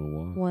little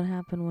walk. What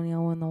happened when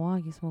y'all went on the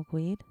walk? You smoked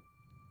weed?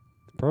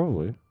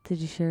 Probably. Did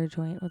you share a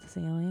joint with this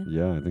alien?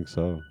 Yeah, I think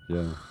so.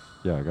 Yeah.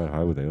 Yeah, I got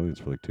high with aliens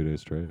for like 2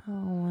 days straight. Oh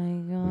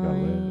my god. We got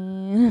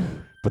lit.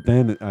 But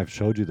then I've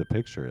showed you the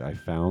picture. I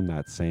found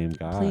that same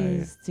guy.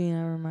 Please do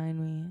not remind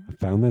me. I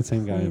found that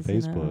same guy on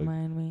Please do not Facebook.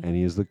 remind me. And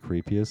he is the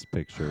creepiest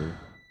picture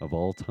of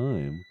all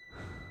time.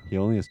 He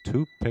only has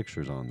 2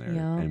 pictures on there.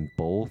 Yep. And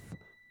both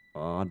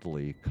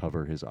oddly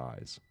cover his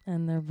eyes.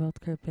 And they're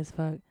both creepy as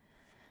fuck.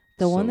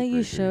 The one that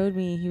you showed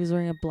me, he was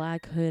wearing a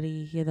black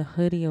hoodie. He had a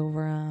hoodie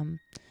over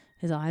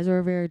his eyes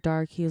were very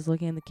dark. He was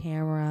looking at the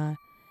camera.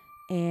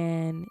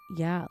 And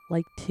yeah,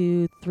 like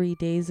 2-3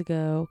 days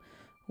ago,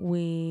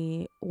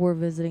 we were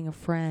visiting a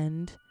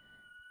friend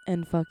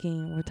and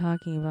we're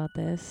talking about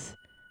this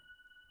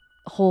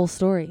whole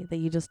story that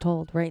you just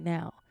told right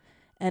now.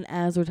 And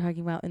as we're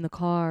talking about in the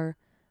car,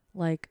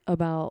 like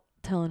about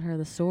telling her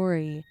the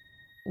story,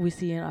 we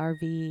see an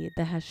RV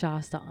that has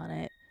Shasta on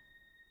it.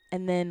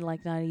 And then,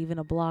 like, not even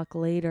a block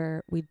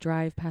later, we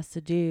drive past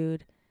a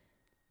dude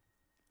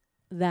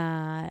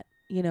that,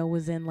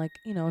 was in, like,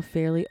 a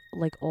fairly,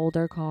 like,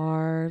 older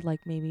car, like,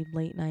 maybe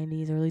late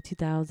 90s, early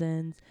 2000s.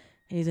 And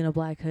he's in a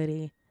black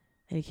hoodie,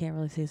 and you can't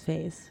really see his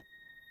face.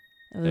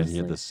 And he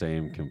had the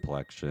same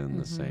complexion,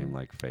 the same,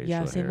 like, facial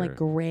hair. Yeah, same, like,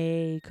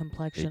 gray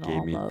complexion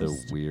almost. It gave me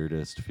the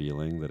weirdest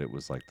feeling that it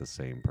was, like, the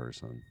same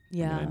person.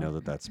 Yeah. I mean, I know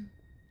that that's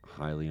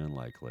highly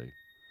unlikely.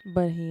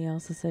 But he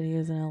also said he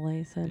was in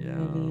LA, so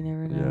maybe you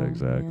never know. Yeah,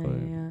 exactly.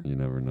 Yeah. You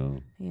never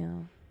know. Yeah.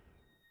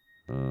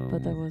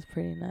 But that was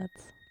pretty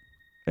nuts.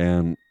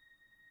 And,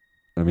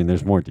 I mean,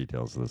 there's more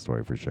details to the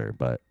story for sure,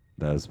 but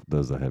those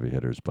are the heavy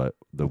hitters. But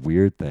the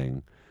weird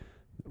thing,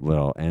 what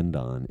I'll end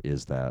on,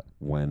 is that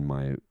when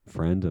my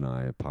friend and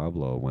I,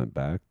 Pablo, went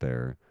back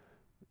there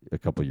a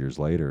couple years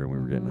later, and we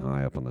were getting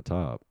high up on the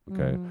top,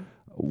 okay?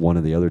 One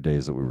of the other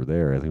days that we were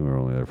there, I think we were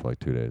only there for like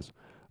 2 days,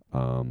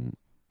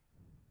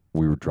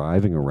 we were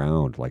driving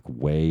around like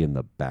way in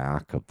the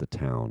back of the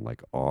town,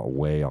 like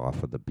way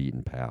off of the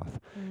beaten path,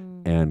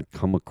 and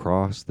come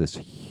across this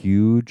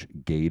huge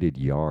gated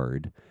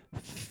yard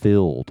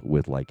filled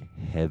with like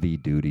heavy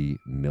duty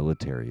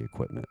military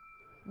equipment,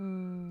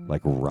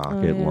 like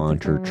rocket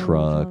launcher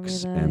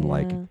trucks and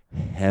like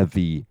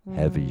heavy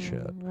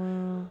shit.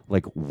 Wow.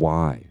 Like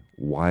why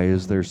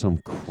is there some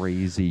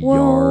crazy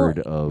yard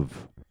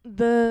of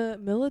The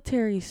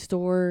military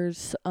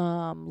stores,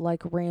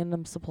 like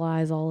random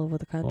supplies all over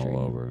the country. All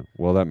over.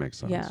 Well, that makes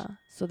sense. Yeah.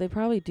 So they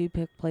probably do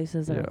pick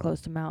places that are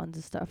close to mountains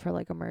and stuff for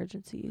like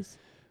emergencies.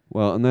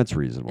 Well, and that's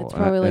reasonable. It's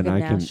probably like and a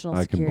national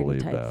I can security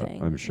believe type that.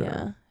 thing. I'm sure.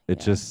 Yeah. It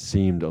just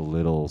seemed a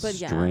little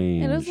strange.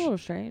 Yeah, it is a little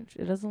strange.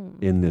 It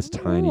doesn't. In this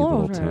tiny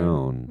little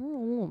town.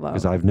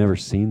 Because I've never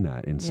seen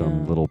that in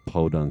some little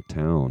podunk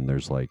town.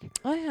 There's like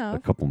I have a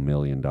couple $1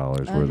 million worth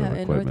of equipment.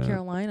 In North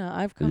Carolina,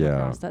 I've come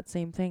across that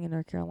same thing in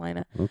North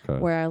Carolina. Okay.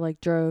 Where I like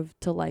drove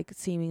to like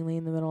seemingly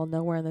in the middle of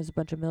nowhere, and there's a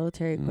bunch of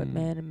military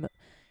equipment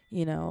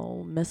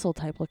and missile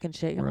type looking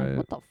shit. You're like,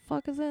 what the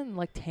fuck is it? And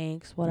like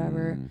tanks,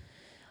 whatever.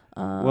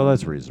 Well,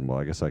 that's reasonable.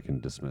 I guess I can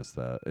dismiss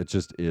that. It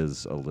just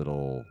is a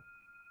little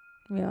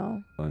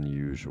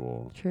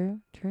unusual. True.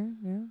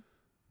 Yeah.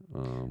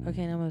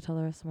 Okay, now I'm gonna tell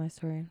the rest of my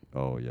story.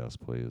 Oh yes,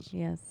 please.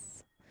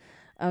 Yes.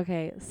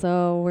 Okay,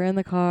 so we're in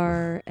the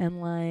car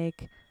and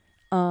like,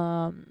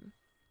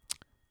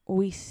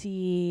 we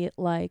see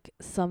like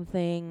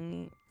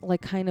something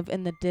like kind of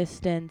in the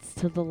distance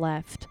to the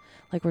left.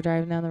 Like we're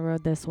driving down the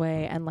road this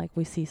way, and like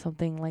we see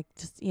something like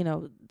just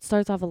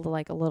starts off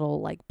like a little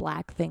like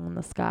black thing in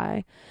the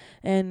sky,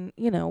 and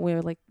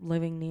we're like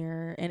living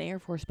near an Air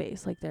Force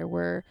base. Like there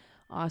were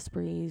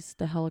Ospreys,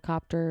 the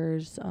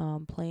helicopters,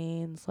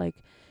 planes, like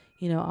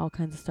all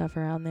kinds of stuff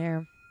around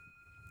there.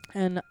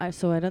 And I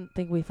didn't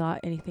think we thought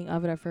anything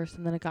of it at first,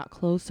 and then it got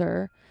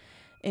closer,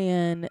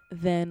 and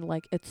then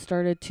like it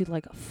started to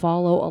like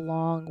follow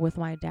along with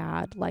my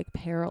dad, like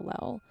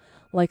parallel,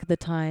 like the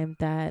time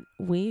that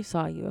we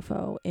saw a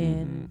UFO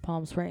in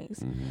Palm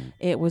Springs.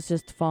 It was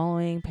just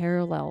following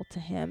parallel to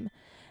him,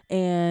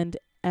 and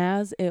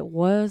as it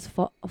was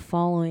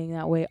following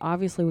that way,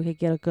 obviously we could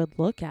get a good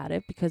look at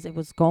it because it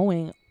was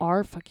going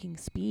our fucking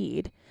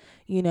speed,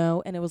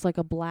 and it was like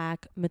a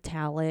black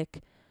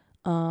metallic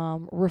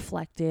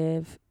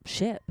reflective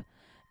ship.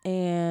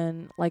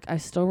 And like I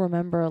still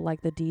remember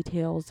like the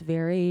details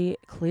very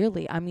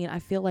clearly. I mean, I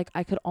feel like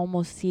I could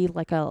almost see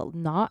like a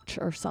notch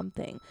or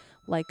something,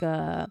 like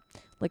a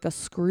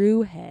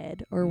screw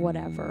head or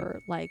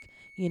whatever, like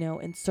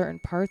in certain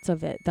parts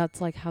of it. That's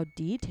like how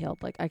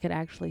detailed, like I could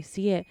actually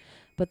see it.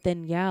 But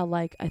then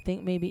like I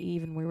think maybe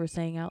even we were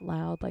saying out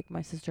loud, like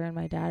my sister and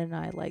my dad and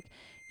I, like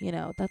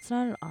that's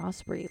not an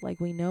Osprey. Like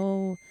we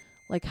know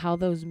like how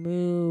those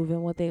move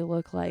and what they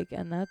look like,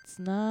 and that's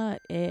not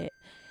it.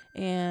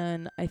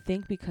 And I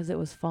think because it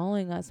was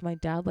following us, my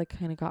dad like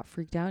kind of got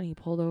freaked out, and he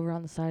pulled over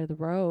on the side of the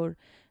road,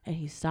 and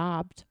he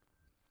stopped,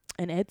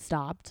 and it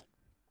stopped,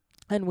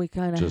 and we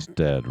kind of just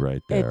dead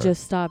right there. It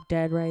just stopped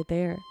dead right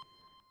there,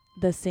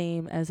 the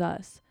same as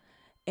us.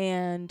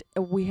 And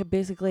we had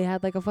basically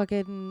had like a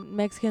fucking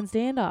Mexican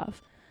standoff.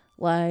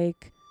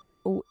 Like,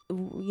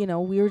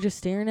 we were just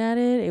staring at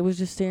it. It was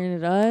just staring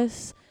at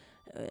us.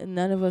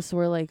 None of us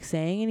were like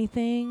saying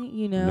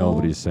anything,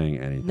 Nobody's saying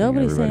anything.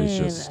 Nobody's Everybody's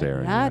saying just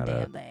staring that at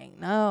damn it. thing.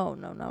 No.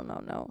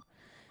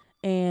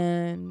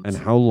 And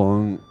how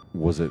long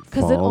was it following you?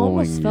 Because it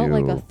almost felt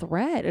like a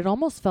threat. It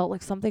almost felt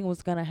like something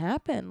was going to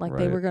happen, like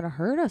they were going to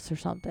hurt us or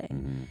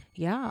something.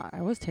 Yeah,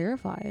 I was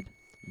terrified.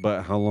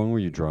 But how long were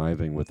you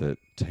driving with it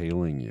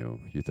tailing you,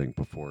 you think,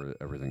 before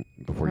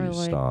you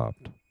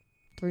stopped?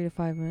 3 to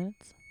 5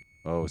 minutes.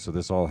 Oh, so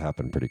this all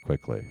happened pretty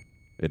quickly.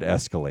 It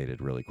escalated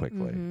really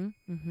quickly.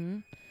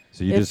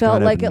 So you it just felt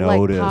kind like of it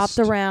noticed. Like popped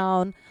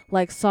around,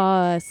 like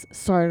saw us,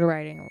 started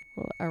riding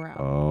around.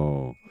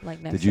 Oh.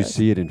 Like next did you to us.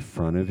 see it in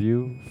front of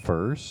you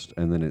first,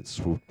 and then it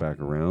swooped back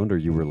around, or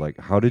you were like,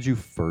 how did you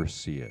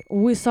first see it?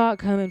 We saw it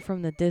coming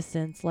from the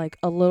distance, like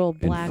a little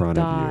black in front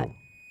dot of you.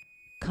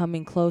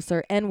 Coming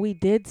closer, and we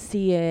did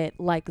see it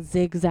like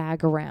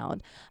zigzag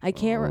around. I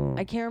can't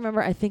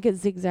remember. I think it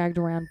zigzagged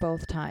around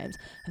both times.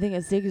 I think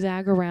it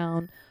zigzagged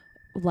around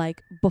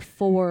like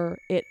before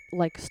it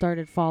like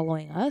started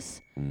following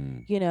us,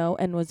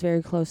 and was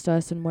very close to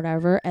us and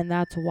whatever. And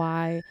that's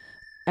why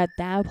at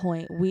that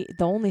point the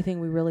only thing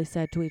we really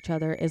said to each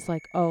other is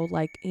like, oh,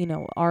 like,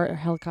 our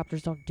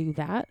helicopters don't do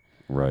that.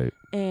 Right.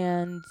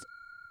 And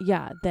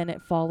yeah, then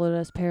it followed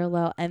us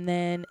parallel, and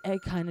then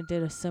it kind of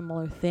did a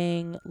similar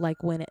thing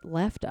like when it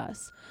left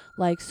us.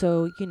 Like,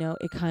 so,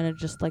 it kind of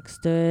just like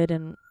stood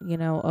and,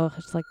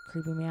 it's like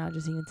creeping me out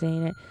just even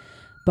saying it.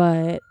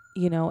 But,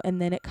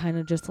 and then it kind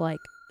of just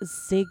like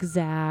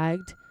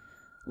zigzagged,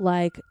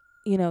 like,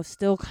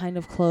 still kind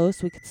of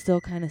close. We could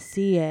still kind of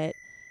see it.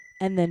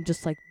 And then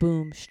just like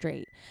boom,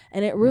 straight.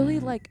 And it really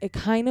like, it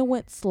kind of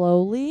went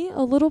slowly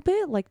a little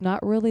bit, like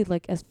not really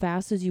like as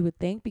fast as you would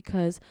think,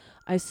 because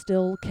I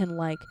still can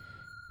like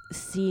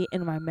see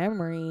in my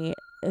memory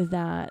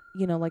that,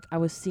 like I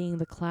was seeing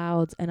the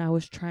clouds and I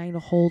was trying to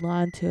hold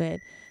on to it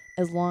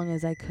as long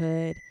as I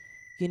could,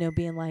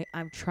 being like,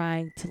 I'm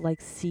trying to like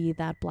see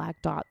that black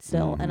dot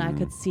still. And I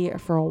could see it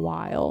for a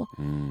while.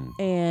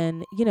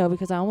 And,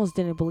 because I almost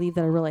didn't believe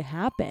that it really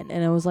happened.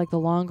 And it was like the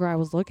longer I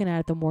was looking at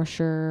it, the more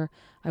sure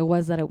I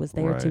was that it was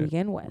there to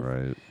begin with.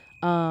 Right.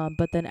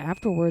 But then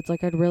afterwards,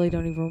 like I really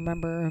don't even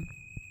remember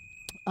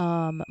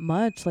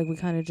much. Like we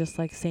kind of just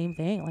like same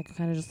thing. Like I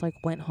kind of just like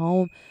went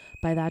home.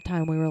 By that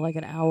time we were like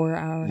an hour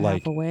and a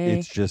half away.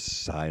 It's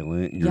just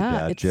silent. Your yeah,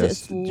 dad it's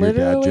just literally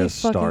your dad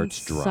just fucking starts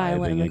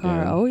silent in the driving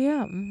car. again. Oh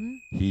yeah.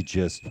 Mm-hmm. He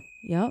just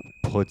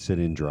puts it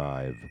in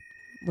drive.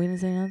 We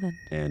didn't say nothing.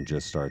 And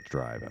just starts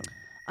driving.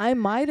 I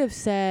might have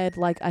said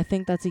like I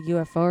think that's a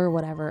UFO or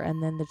whatever,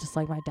 and then just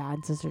like my dad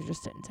and sister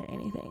just didn't say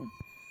anything.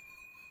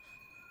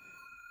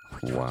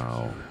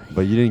 Wow.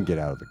 But you didn't get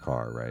out of the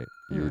car, right?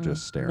 You were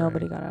just staring.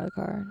 Nobody got out of the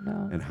car,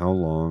 no. And how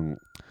long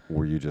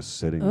were you just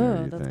sitting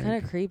there, you that's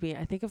kind of creepy.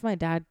 I think if my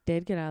dad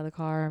did get out of the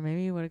car,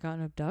 maybe he would have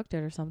gotten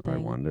abducted or something. I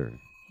wonder.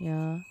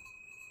 Yeah.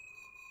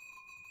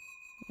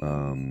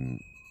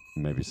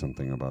 Maybe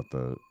something about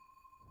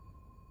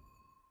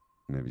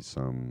maybe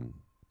some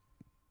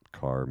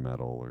car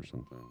metal or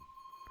something.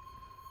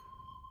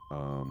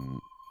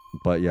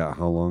 But yeah,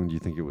 how long do you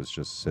think it was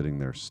just sitting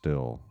there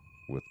still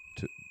with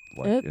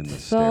it in the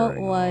felt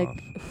staring like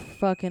off?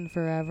 Fucking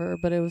forever,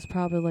 but it was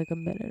probably like a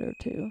minute or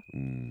two.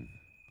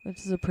 Which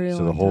is a pretty long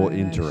time. So the whole time,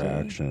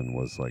 interaction actually.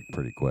 was like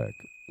pretty quick.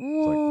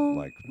 Well,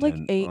 like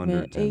 10, 8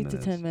 minutes. 8 to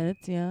 10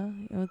 minutes, yeah,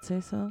 I would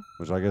say so.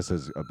 Which I guess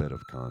is a bit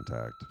of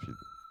contact.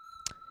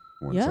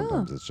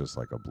 Sometimes it's just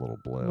like a little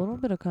blip. A little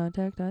bit of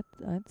contact, I'd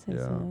say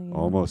so. Yeah.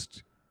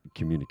 Almost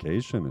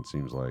communication, it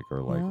seems like,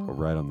 or like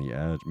right on the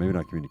edge. Maybe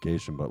not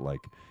communication, but like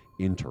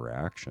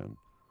interaction.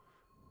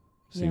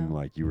 Seemed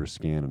like you were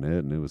scanning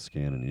it and it was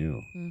scanning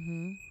you.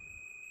 Mm-hmm.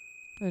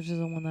 Which is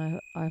the one that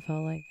I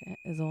felt like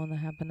is the one that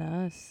happened to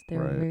us. They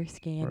were very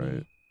scanny.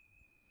 Right.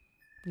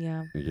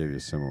 Yeah. It gave you a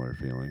similar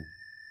feeling.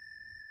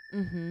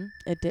 Mm-hmm.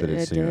 It did. Did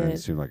it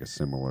seem like a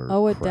similar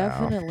Oh, craft? It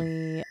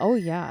definitely. Oh,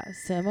 yeah.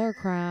 Similar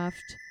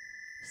craft.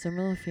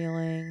 Similar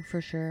feeling,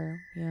 for sure.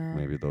 Yeah.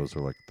 Maybe those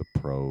are like the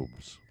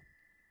probes.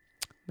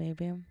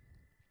 Maybe.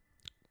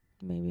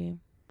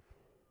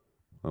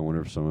 I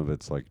wonder if some of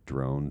it's like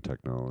drone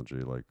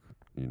technology, like,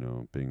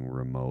 being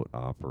remote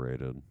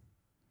operated.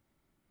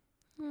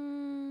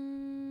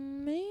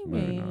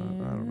 Maybe not.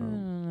 I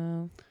don't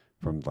know.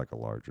 From like a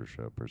larger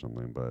ship or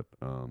something, but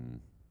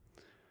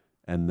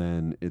and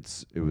then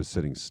it was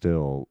sitting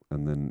still,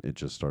 and then it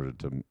just started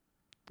to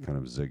kind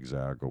of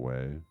zigzag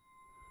away.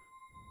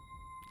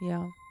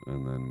 Yeah.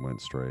 And then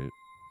went straight.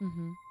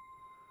 Mhm.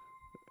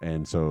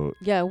 And so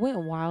it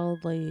went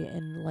wildly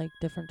in like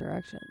different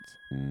directions.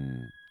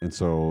 And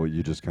so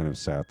you just kind of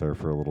sat there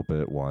for a little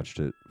bit, watched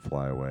it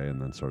fly away, and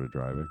then started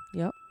driving.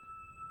 Yep.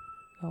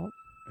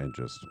 And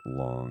just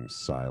long,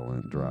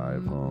 silent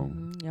drive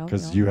home. Yep.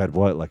 Because you had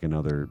like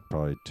another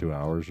probably 2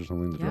 hours or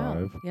something to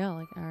drive. Yeah,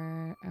 like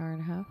hour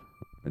and a half.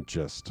 And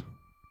just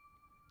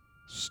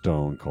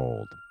stone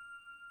cold.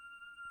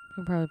 You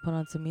can probably put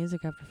on some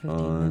music after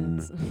 15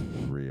 minutes.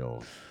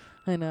 Unreal.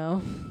 I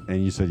know.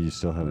 And you said you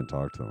still haven't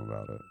talked to them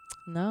about it.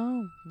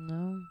 No.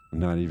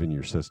 Not even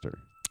your sister.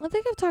 I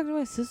think I've talked to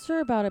my sister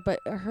about it, but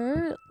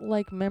her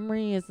like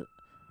memory is,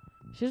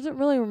 she doesn't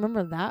really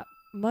remember that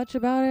much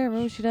about it. Or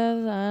maybe she does.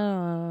 I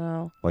don't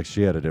know. Like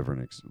she had a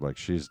different, like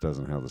she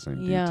doesn't have the same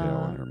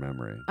detail in her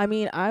memory. I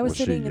mean, I was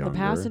sitting in the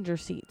passenger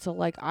seat, so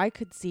like I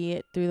could see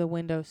it through the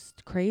window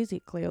crazy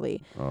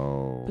clearly.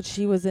 Oh. But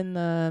she was in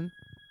the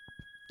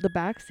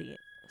back seat,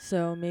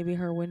 so maybe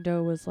her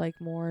window was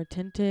like more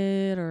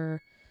tinted, or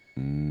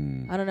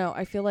I don't know.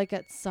 I feel like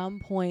at some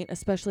point,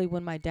 especially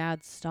when my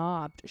dad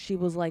stopped, she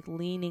was like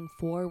leaning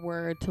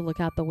forward to look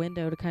out the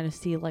window to kind of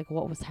see like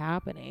what was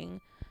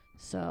happening.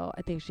 So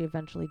I think she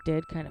eventually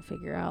did kind of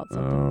figure out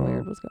something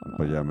weird was going on.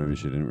 But yeah, maybe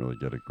she didn't really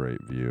get a great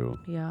view.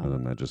 Yeah. And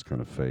then that just kind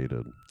of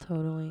faded.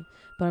 Totally.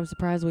 But I'm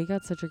surprised we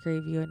got such a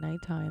great view at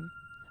nighttime.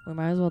 We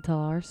might as well tell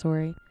our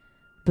story,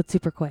 but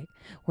super quick.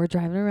 We're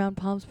driving around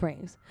Palm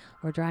Springs.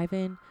 We're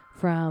driving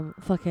from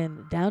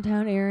fucking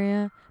downtown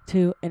area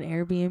to an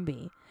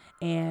Airbnb.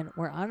 And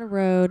we're on a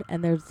road,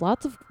 and there's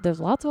lots of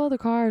other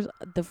cars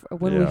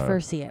when we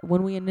first see it,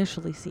 when we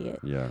initially see it.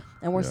 Yeah.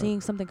 And we're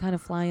seeing something kind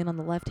of flying on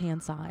the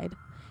left-hand side,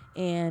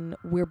 and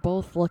we're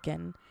both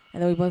looking,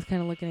 and then we both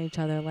kind of look at each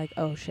other like,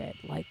 oh shit,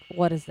 like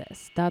what is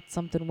this? That's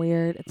something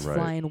weird. It's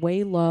flying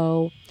way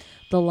low.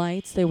 The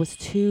lights, there was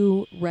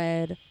 2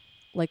 red,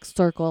 like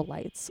circle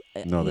lights.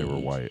 No, they were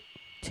white.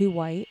 2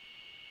 white.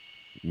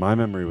 My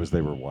memory was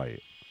they were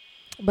white.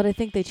 But I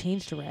think they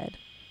changed to red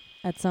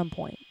at some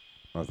point.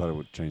 I thought it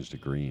would change to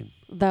green.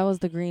 That was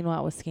the green while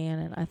it was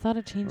scanning. I thought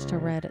it changed to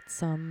red at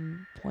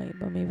some point,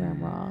 but maybe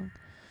I'm wrong.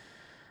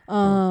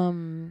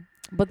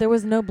 But there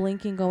was no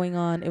blinking going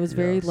on. It was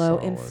very low.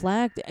 In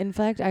fact,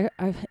 I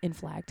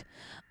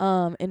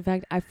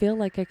feel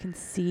like I could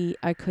see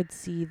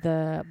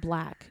the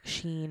black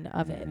sheen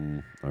of it.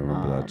 I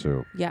remember that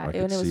too. Yeah,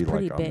 and it was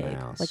pretty big,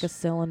 like a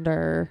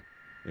cylinder.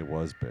 It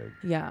was big.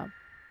 Yeah.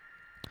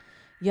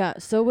 Yeah,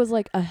 so it was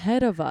like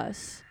ahead of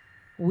us.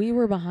 We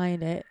were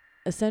behind it,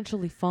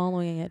 essentially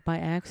following it by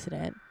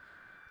accident.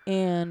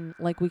 And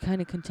like we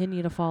kind of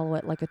continue to follow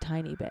it like a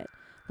tiny bit.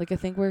 Like, I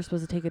think we were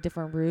supposed to take a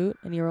different route,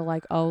 and you were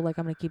like, oh, like,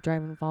 I'm going to keep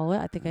driving and follow it.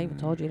 I think I even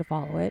told you to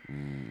follow it.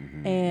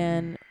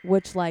 And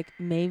which, like,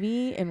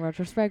 maybe, in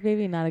retrospect,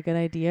 maybe not a good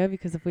idea,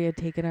 because if we had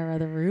taken our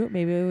other route,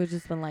 maybe it would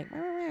just been like,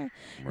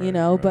 you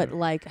know, but,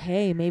 like,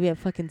 hey, maybe it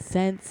fucking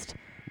sensed,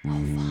 I'll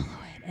follow it.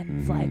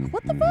 And it's like,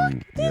 what the fuck?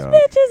 These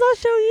bitches, I'll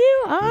show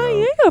you.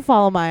 You ain't going to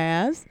follow my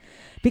ass.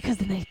 Because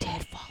then they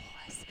did follow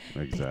us.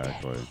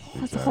 Exactly.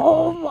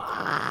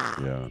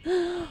 Yeah.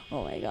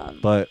 Oh my God.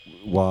 But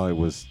while it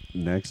was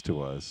next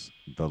to us,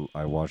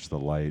 I watched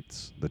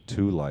the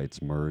two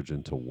lights merge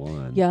into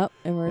one. Yep,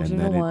 it merged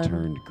into one. And then it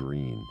turned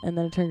green.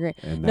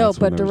 No,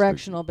 but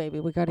directional,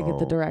 baby. We got to get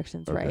the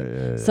directions right.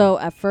 Yeah. So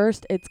at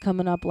first, it's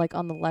coming up like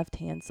on the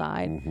left-hand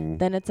side.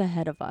 Then it's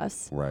ahead of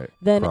us. Right.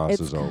 Then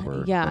crosses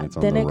over. Yeah.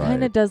 Then it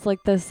kind of does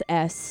like this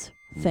S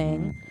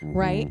thing,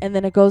 right? And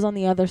then it goes on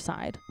the other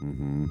side.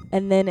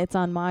 And then it's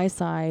on my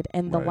side,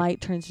 and the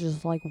light turns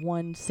just like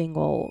one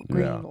single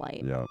green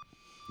light. Yeah.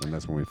 And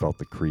that's when we felt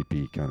the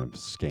creepy kind of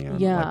scan,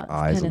 like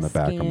eyes on the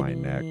back of my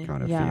neck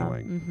kind of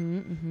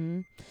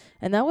feeling.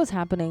 And that was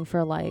happening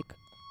for like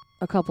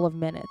a couple of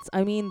minutes.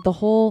 I mean, the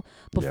whole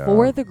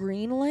before the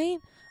green light,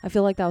 I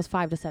feel like that was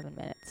 5 to 7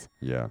 minutes.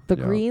 Yeah. The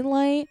green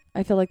light,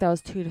 I feel like that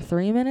was 2 to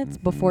 3 minutes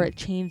before it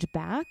changed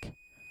back.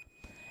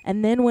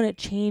 And then when it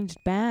changed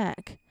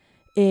back,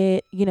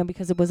 it, you know,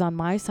 because it was on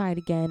my side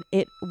again,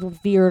 it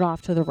veered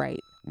off to the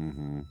right.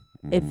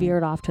 It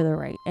veered off to the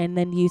right. And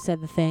then you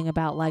said the thing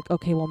about like,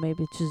 okay, well,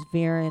 maybe it's just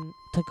veering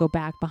to go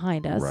back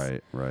behind us.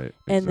 Right.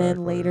 And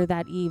then later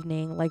that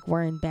evening, like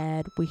we're in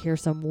bed, we hear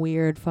some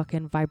weird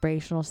fucking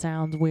vibrational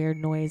sounds, weird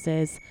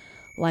noises,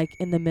 like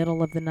in the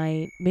middle of the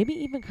night. Maybe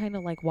even kind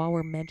of like while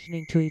we're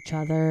mentioning to each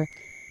other,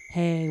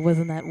 hey,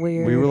 wasn't that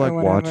weird? We were like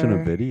watching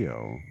a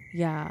video.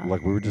 Yeah.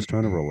 Like we were just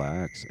trying to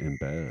relax in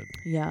bed.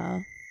 Yeah.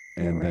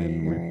 And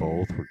then we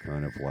both were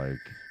kind of like,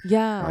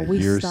 I we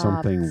hear stopped.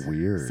 Something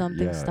weird.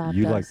 Something stopped.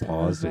 You like us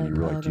paused and you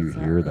were like, do you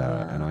hear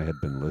that? Yeah. And I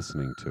had been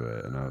listening to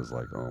it, and I was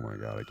like, oh my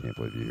God, I can't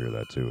believe you hear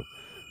that too.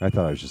 I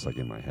thought I was just like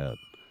in my head,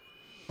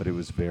 but it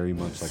was very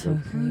much like so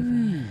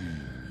creepy.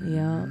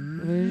 Yeah.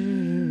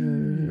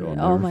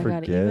 Oh my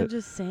God! Even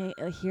just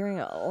hearing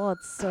it,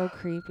 it's so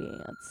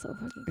creepy. It's so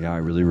fucking creepy. Yeah, I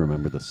really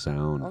remember the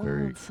sound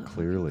very so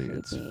clearly.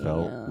 It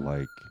felt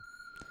like.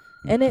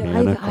 And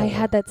I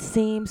had that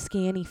same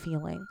scanny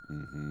feeling.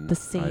 The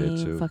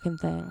same fucking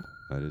thing.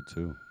 I did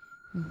too.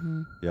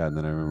 Yeah, and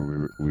then I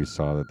remember we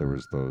saw that there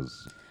was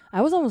those.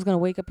 I was almost going to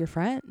wake up your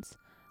friends.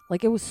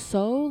 Like, it was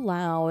so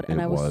loud, and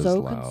I was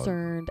so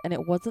concerned, and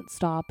it wasn't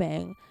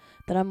stopping,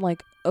 that I'm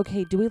like,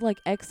 okay, do we,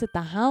 like, exit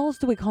the house?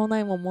 Do we call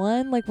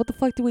 911? Like, what the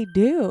fuck do we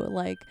do?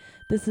 Like,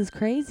 this is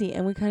crazy.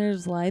 And we kind of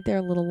just lied there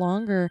a little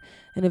longer,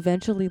 and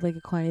eventually, like,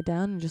 it quieted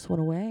down and just went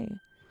away.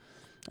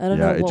 I don't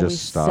know what we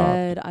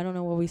said. I don't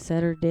know what we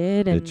said or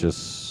did. And it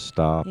just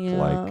stopped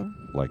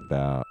like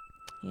that.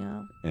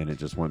 Yeah. And it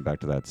just went back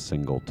to that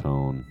single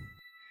tone.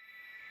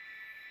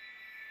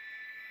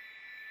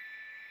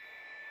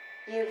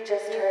 You've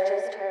just heard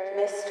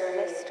Mystery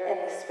in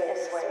the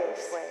Space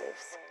Waves.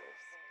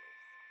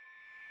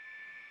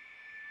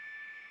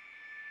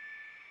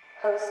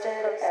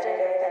 Hosted,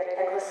 edited,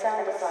 and with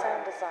sound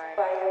design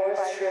by yours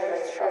truly,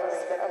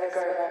 Elizabeth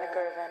McGurven.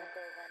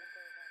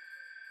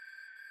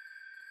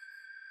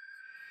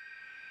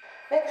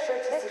 Make sure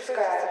to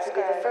subscribe to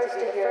be the first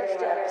to hear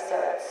new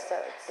episodes.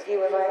 If you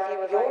would like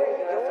your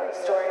UFO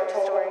story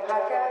told on the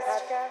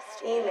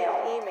podcast, email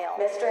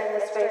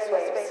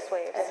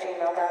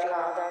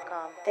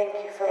MrInTheSpaceWaves@gmail.com. Thank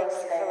you for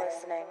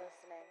listening.